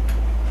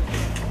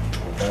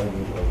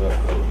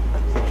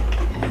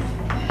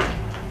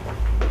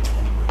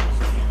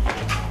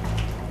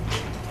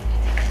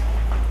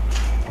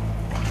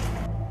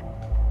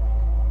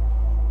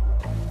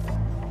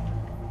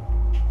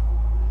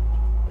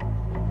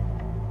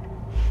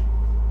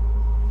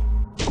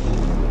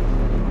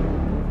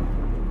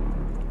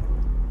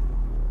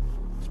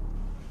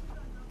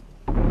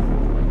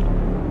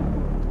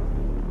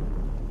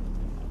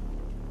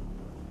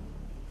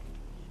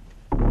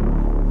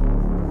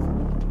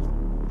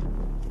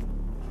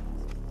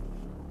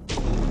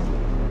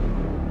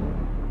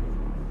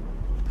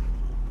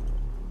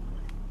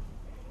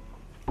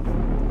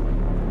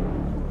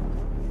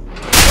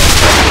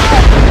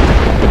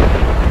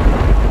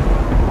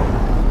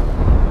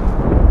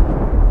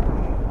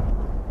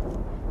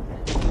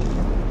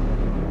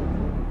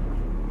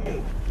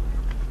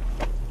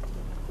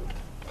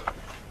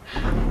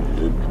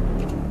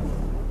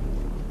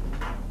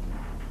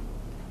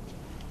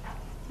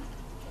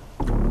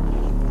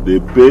 They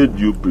paid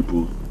you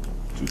people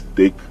to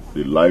take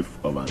the life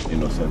of an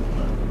innocent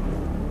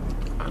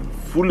man. And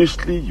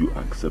foolishly you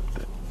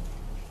accepted.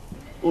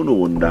 Oh no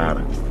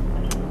wonder.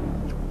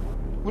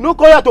 We no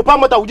call here to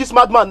palm water with this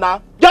madman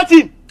now. Get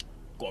him!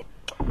 God.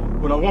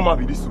 When I want man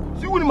be this.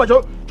 See when him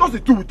just the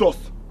two with us.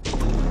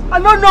 I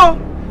don't know.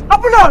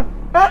 Happen on.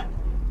 Eh?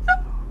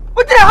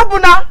 What did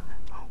happen now?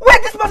 Where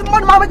this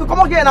madman make you come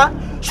out here now?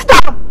 Shoot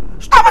him!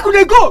 Shoot him, make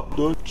you go!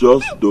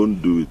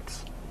 Don't do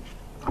it.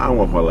 I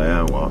want what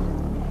I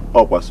want.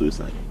 Up was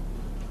suicide.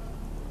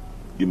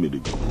 Give me the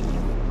gun.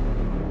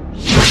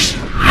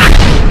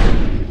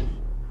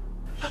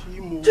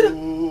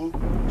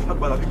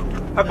 Agbala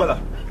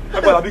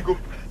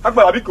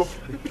biko.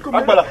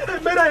 Agbala.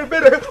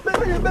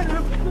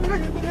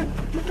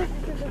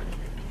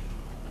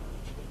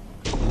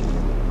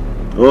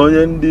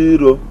 Onye ndị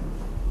iro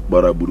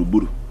gbara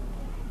gburugburu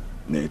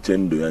na-eche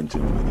ndụ ya nche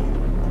mmiri.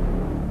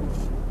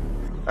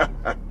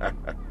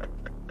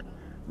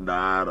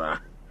 Ndara.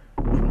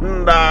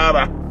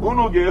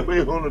 Unu ga-ehu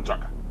ihe unu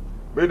chaka.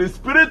 May the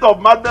spirit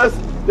of madness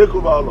take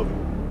over all of you.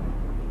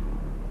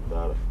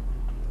 Ndara.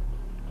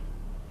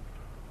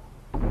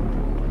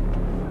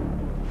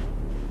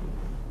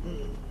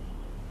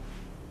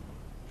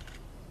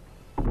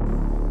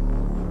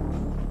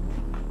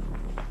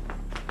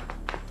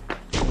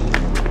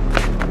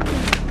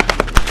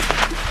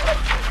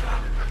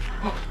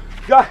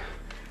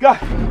 Guy,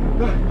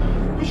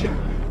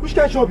 which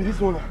kind of job is this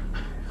one?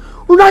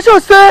 Una sure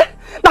say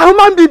that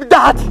woman be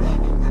that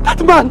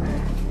man.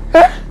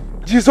 Eh?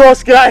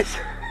 Jesus Christ.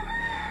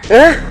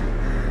 Eh?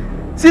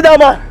 See that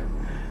man?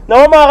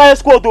 Now one man I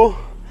squad though.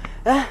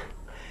 Eh?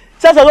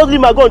 Since I don't leave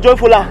my gun, join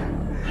Fola.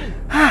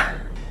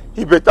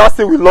 He better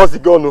say we lost the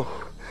gun. No.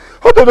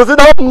 How do you say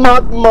that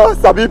madman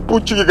sabi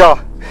put trigger?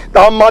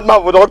 That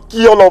madman would not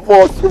kill all of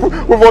us.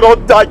 We would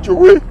not die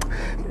away.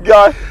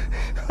 Guy,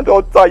 I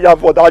don't tire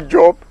for that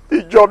job.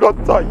 The job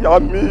don't tire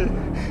me.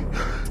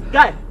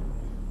 Guy,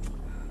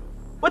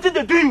 what did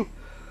they do you?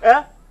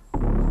 Eh?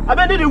 I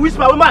mean, they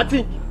whisper with my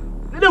think.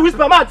 They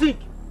whisper my think.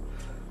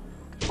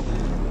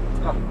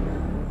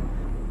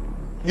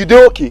 You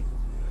do okay?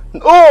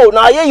 Oh,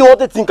 now here you want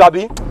to think,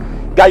 Abi?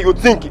 Guy, you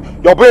think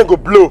your brain go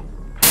blow.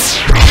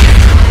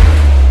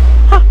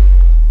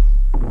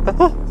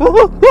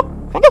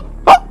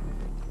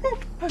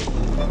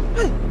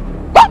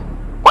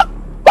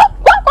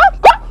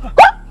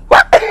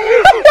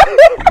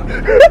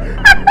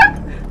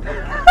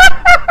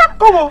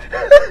 Come on.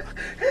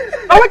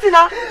 I'm waiting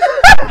now.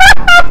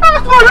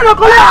 Come on, no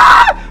color.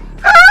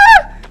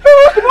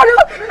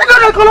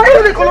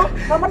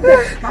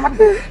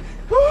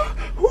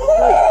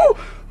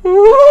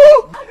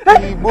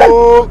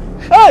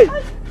 Hey,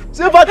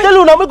 see if I tell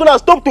you now, we're gonna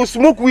stop to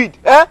smoke weed,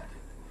 eh?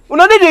 We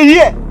don't need to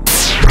hear.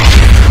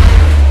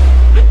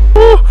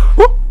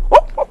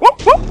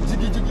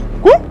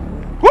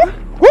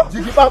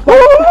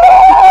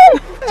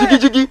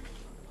 Jiggy. Is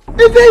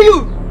it you?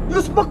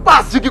 You smoke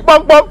pass. Jiggy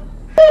bang bang.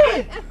 I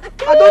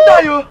don't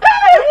tell you.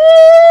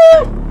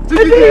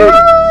 Jiggy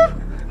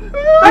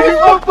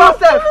smoke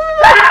pass.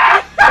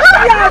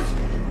 Yes.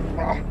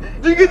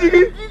 Jiggy.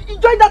 You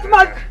join that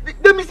man.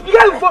 They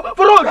misbehave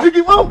for all.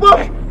 Jiggy bang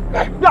bang.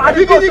 Yeah,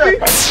 Jiggy.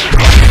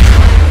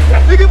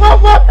 Jiggy bang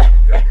bang.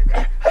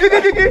 Jiggy.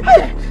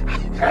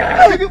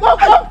 Jiggy bang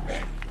bang.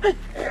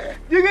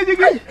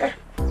 Jiggy.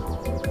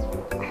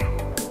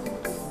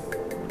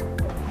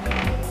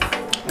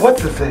 What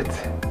is it?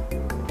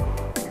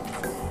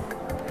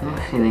 Not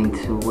feeling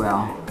too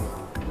well.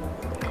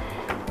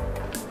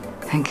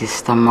 I think his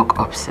stomach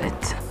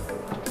upset.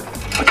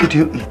 What did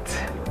you eat?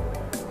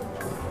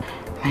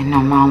 My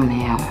normal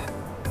meal.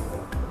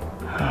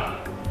 Oh,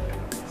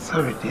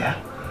 sorry, dear.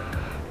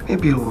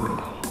 Maybe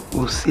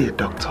we'll see a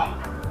doctor.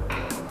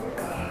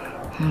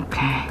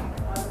 Okay.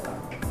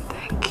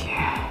 Thank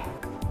you.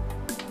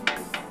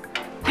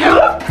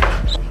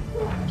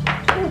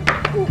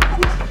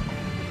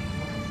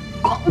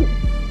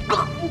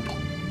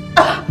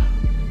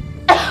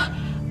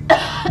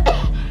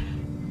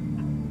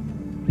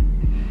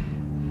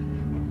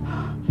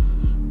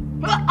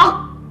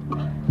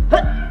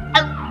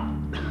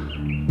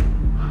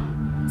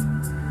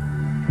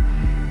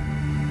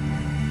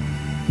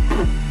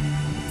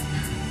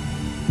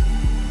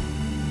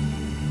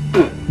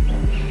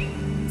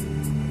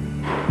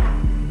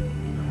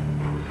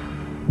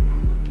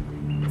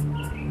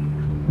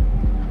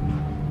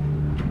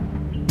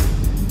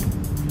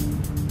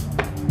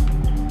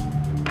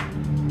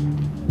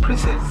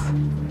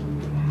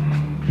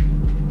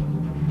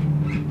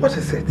 What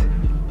is it?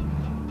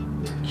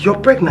 You're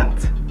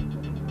pregnant.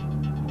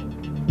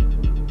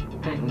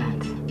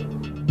 Pregnant.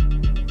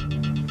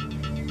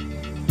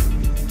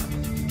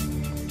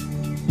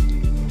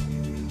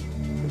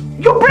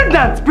 You're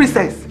pregnant,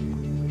 princess.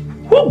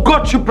 Who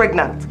got you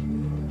pregnant?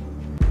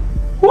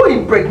 Who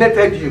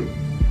impregnated you?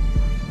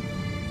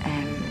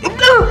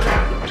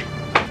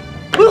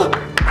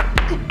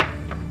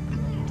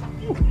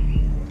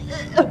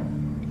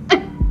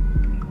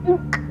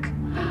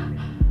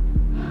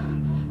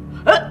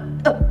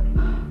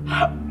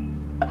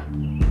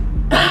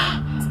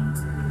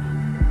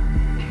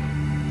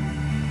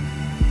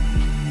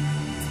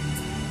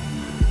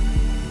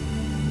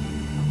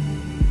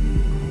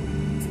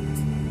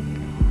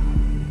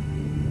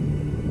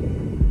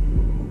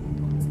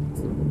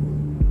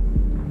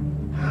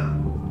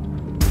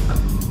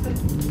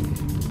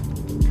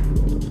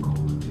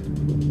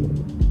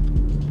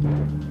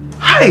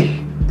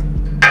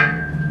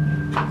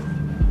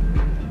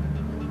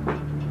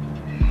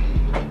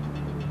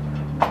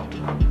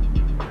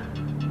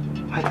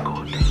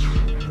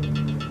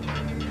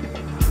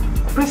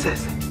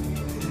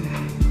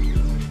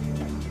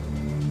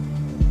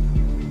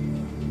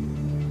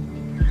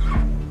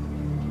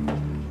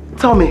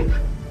 Tell me,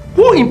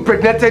 who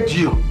impregnated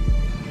you?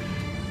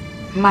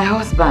 My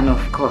husband,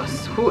 of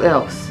course. Who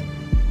else?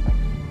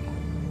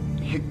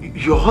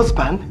 Your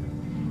husband?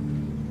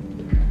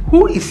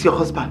 Who is your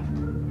husband?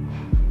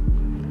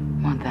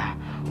 Mother,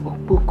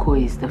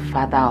 Okpoko is the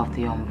father of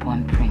the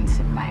unborn prince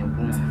in my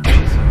womb.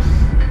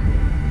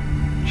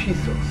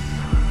 Jesus.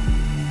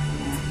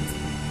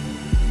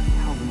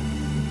 Help me.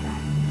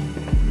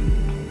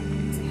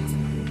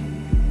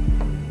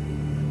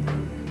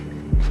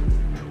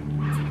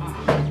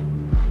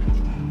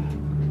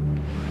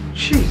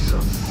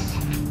 Jesus.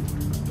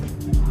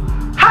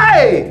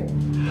 Hey!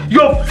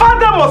 Your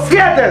father must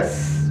hear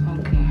this!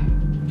 Okay.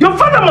 Your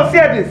father must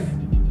hear this!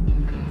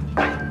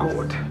 My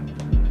God.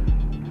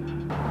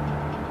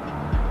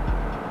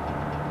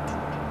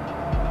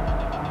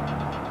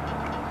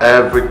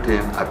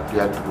 Everything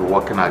appeared to be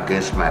working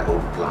against my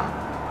own plan.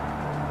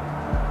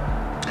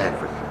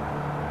 Everything.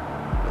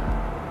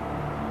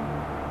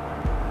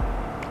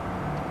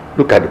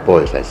 Look at the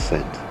boys I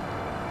sent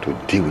to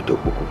deal with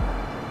Okpoko.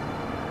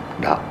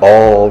 They're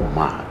all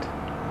mad.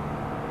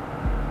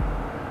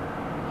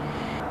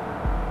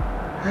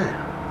 Hey.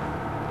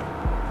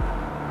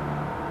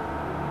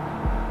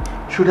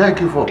 Should I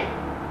give up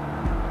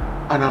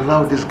and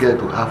allow this girl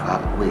to have her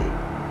way?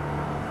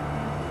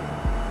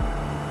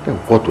 Then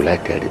what will I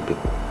tell the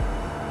people?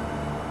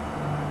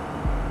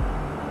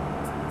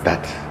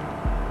 That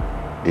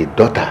the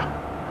daughter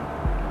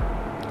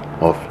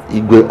of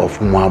Igwe of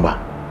Mwaba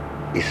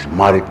is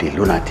married to a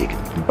lunatic.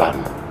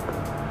 Bam.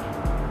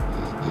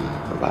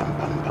 Bam,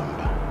 bam, bam,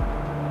 bam.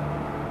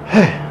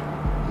 Hey.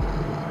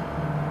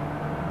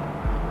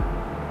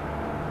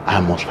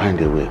 I must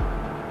find a way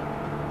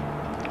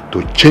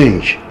to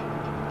change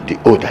the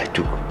oath I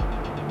took.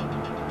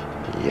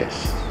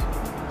 Yes.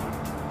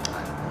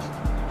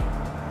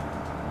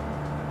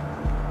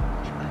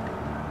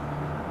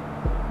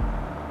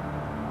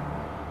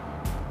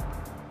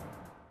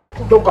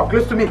 Don't come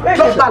close to me. Hey,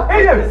 Just that.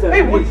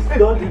 hey, please,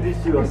 don't do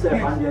this to yourself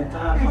and the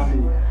entire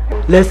family.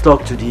 Let's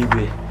talk to the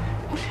Igwe.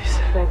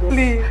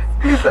 Please,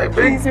 please, I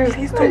beg you.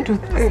 Please don't do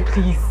this,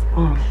 please.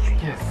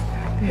 Yes,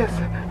 yes,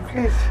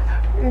 please.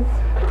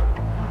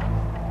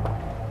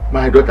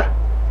 My daughter,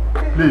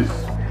 please,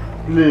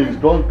 please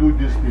don't do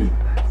this thing.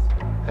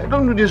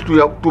 Don't do this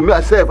to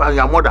myself and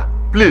your mother.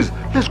 Please,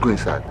 let's go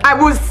inside. I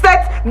will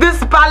set this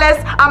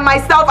palace and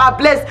myself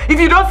ablaze if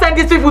you don't send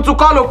these people to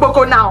call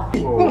Okpoko now.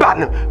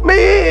 Man,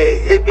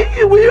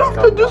 we have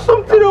to do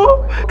something.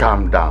 Oh.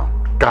 Calm down,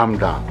 calm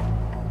down,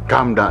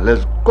 calm down.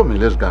 Let's come in.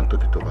 Let's go and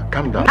talk it over.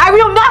 Calm down. I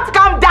will not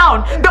calm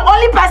down. The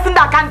only person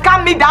that can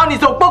calm me down is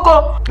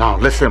Okpoko. Now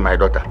listen, my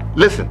daughter.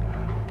 Listen.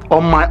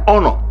 On my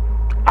honor,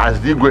 as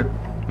Igwe,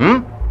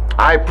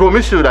 I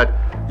promise you that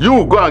you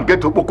will go and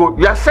get Okpoko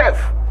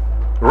yourself.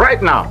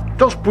 Right now,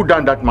 just put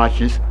down that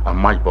matches and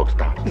matchbox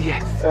down.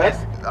 Yes.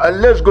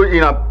 Let's go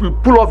in and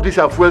pull off this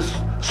first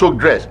soaked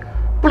dress.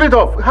 Pull it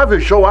off, have a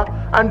shower,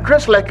 and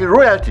dress like a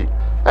royalty.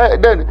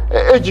 Then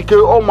Ejike,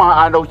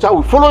 Oma, and Ocha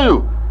will follow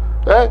you.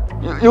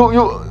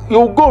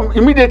 You go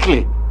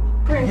immediately.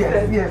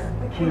 Princess. Yes.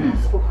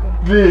 Please.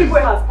 Please.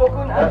 Igwe has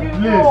spoken,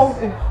 and you know.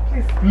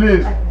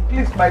 Please.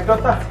 Please, my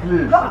daughter.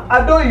 Please.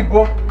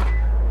 Adoibo.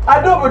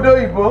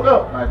 Adobodoibo.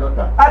 No, my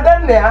daughter.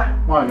 Adanea.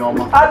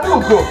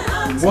 Adugo.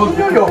 You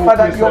know your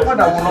father will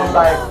not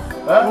lie.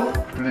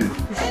 Please.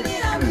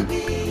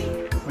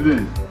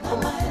 Please.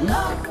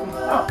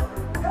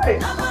 Hey.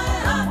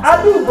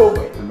 Adugo.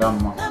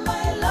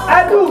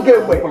 Adugo.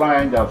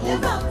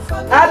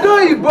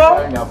 Adoibo.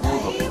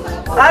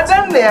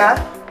 Adanea.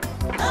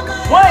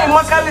 Why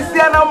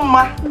Makalisiana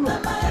ma?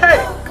 Hey.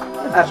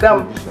 Adam.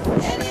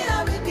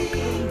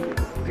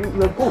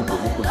 You're good.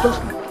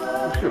 Just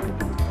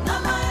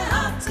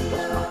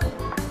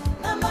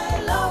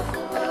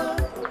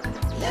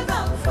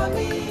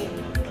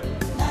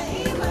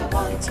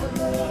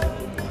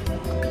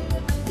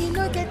You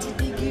know get a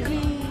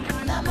degree,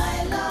 now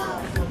my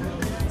love.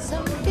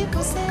 Some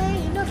people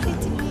say you know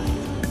fit me,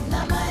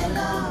 now my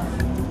love.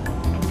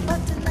 But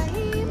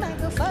tonight I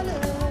go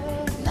follow,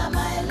 now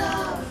my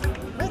love.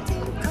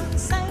 Waiting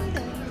consign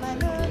them, I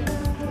know,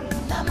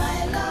 now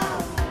my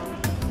love.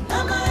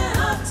 Now my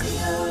heart to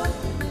you,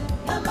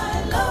 now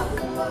my love.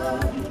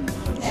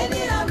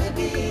 Anyhow we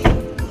be,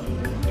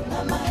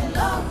 now my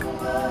love.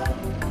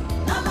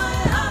 Now my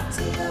heart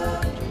to you,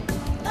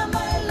 now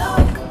my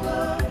love.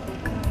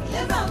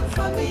 Live on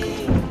for me,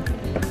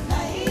 now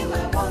him I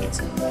want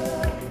to go.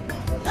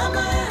 Now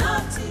my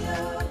heart to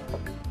you.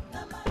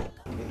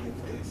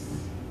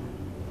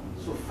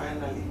 So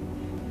finally,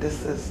 this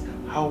is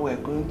how we're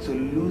going to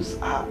lose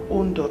our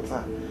own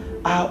daughter,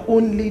 our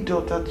only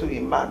daughter, to a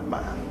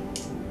madman.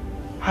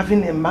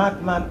 Having a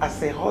madman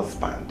as a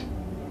husband.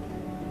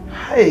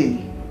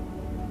 Hey.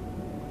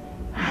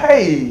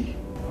 Hey.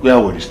 Where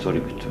will the story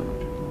be told?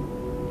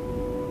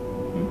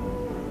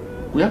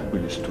 Where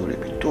will the story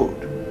be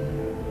told?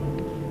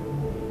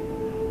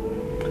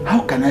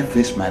 How can I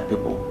face my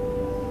people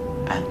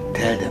and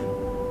tell them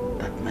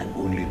that my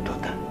only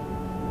daughter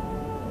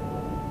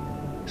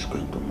is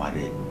going to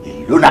marry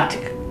a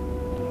lunatic?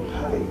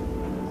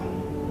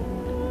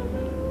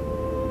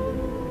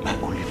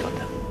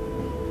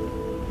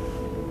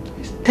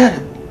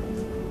 Terrible.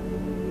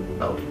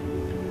 No.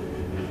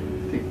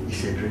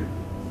 It's a dream.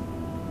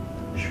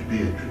 It should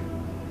be a dream.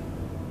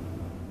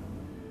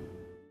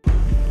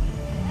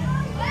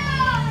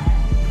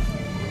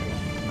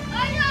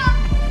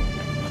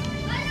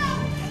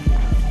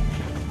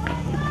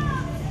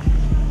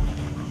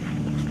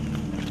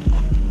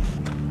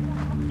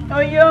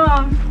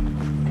 Oyom!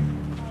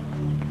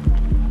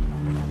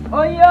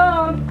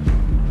 Oyom!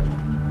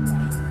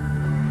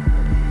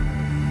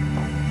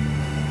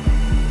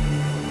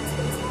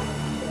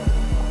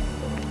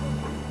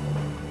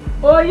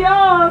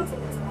 Oyom!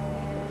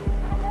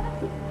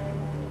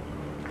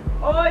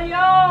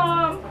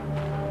 Oyom!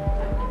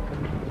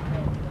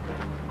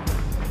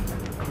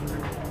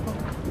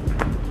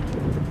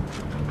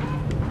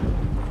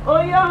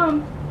 Oyom!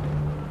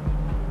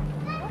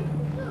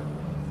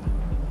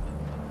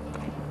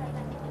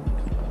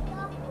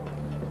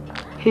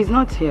 He's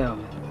not here.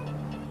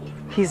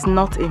 He's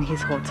not in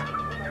his hut.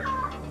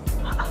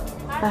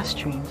 That's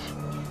strange.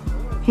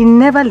 He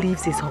never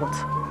leaves his hut.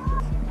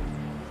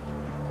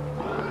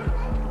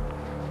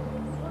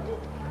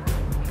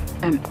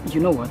 You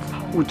know what?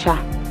 Ucha,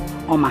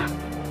 Oma,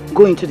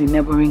 go into the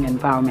neighboring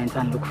environment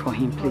and look for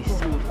him, please.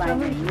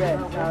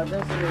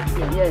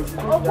 Yes.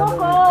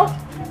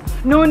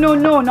 No,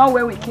 not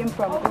where we came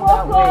from.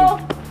 That way.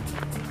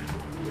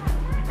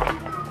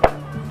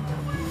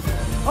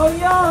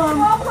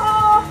 Oyom!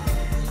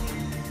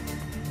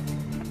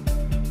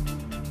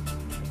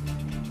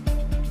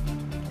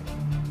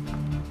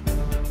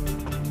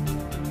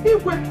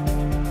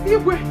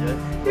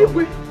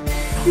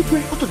 Igwe,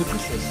 go to the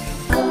princess.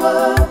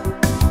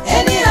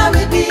 Anyhow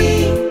we be.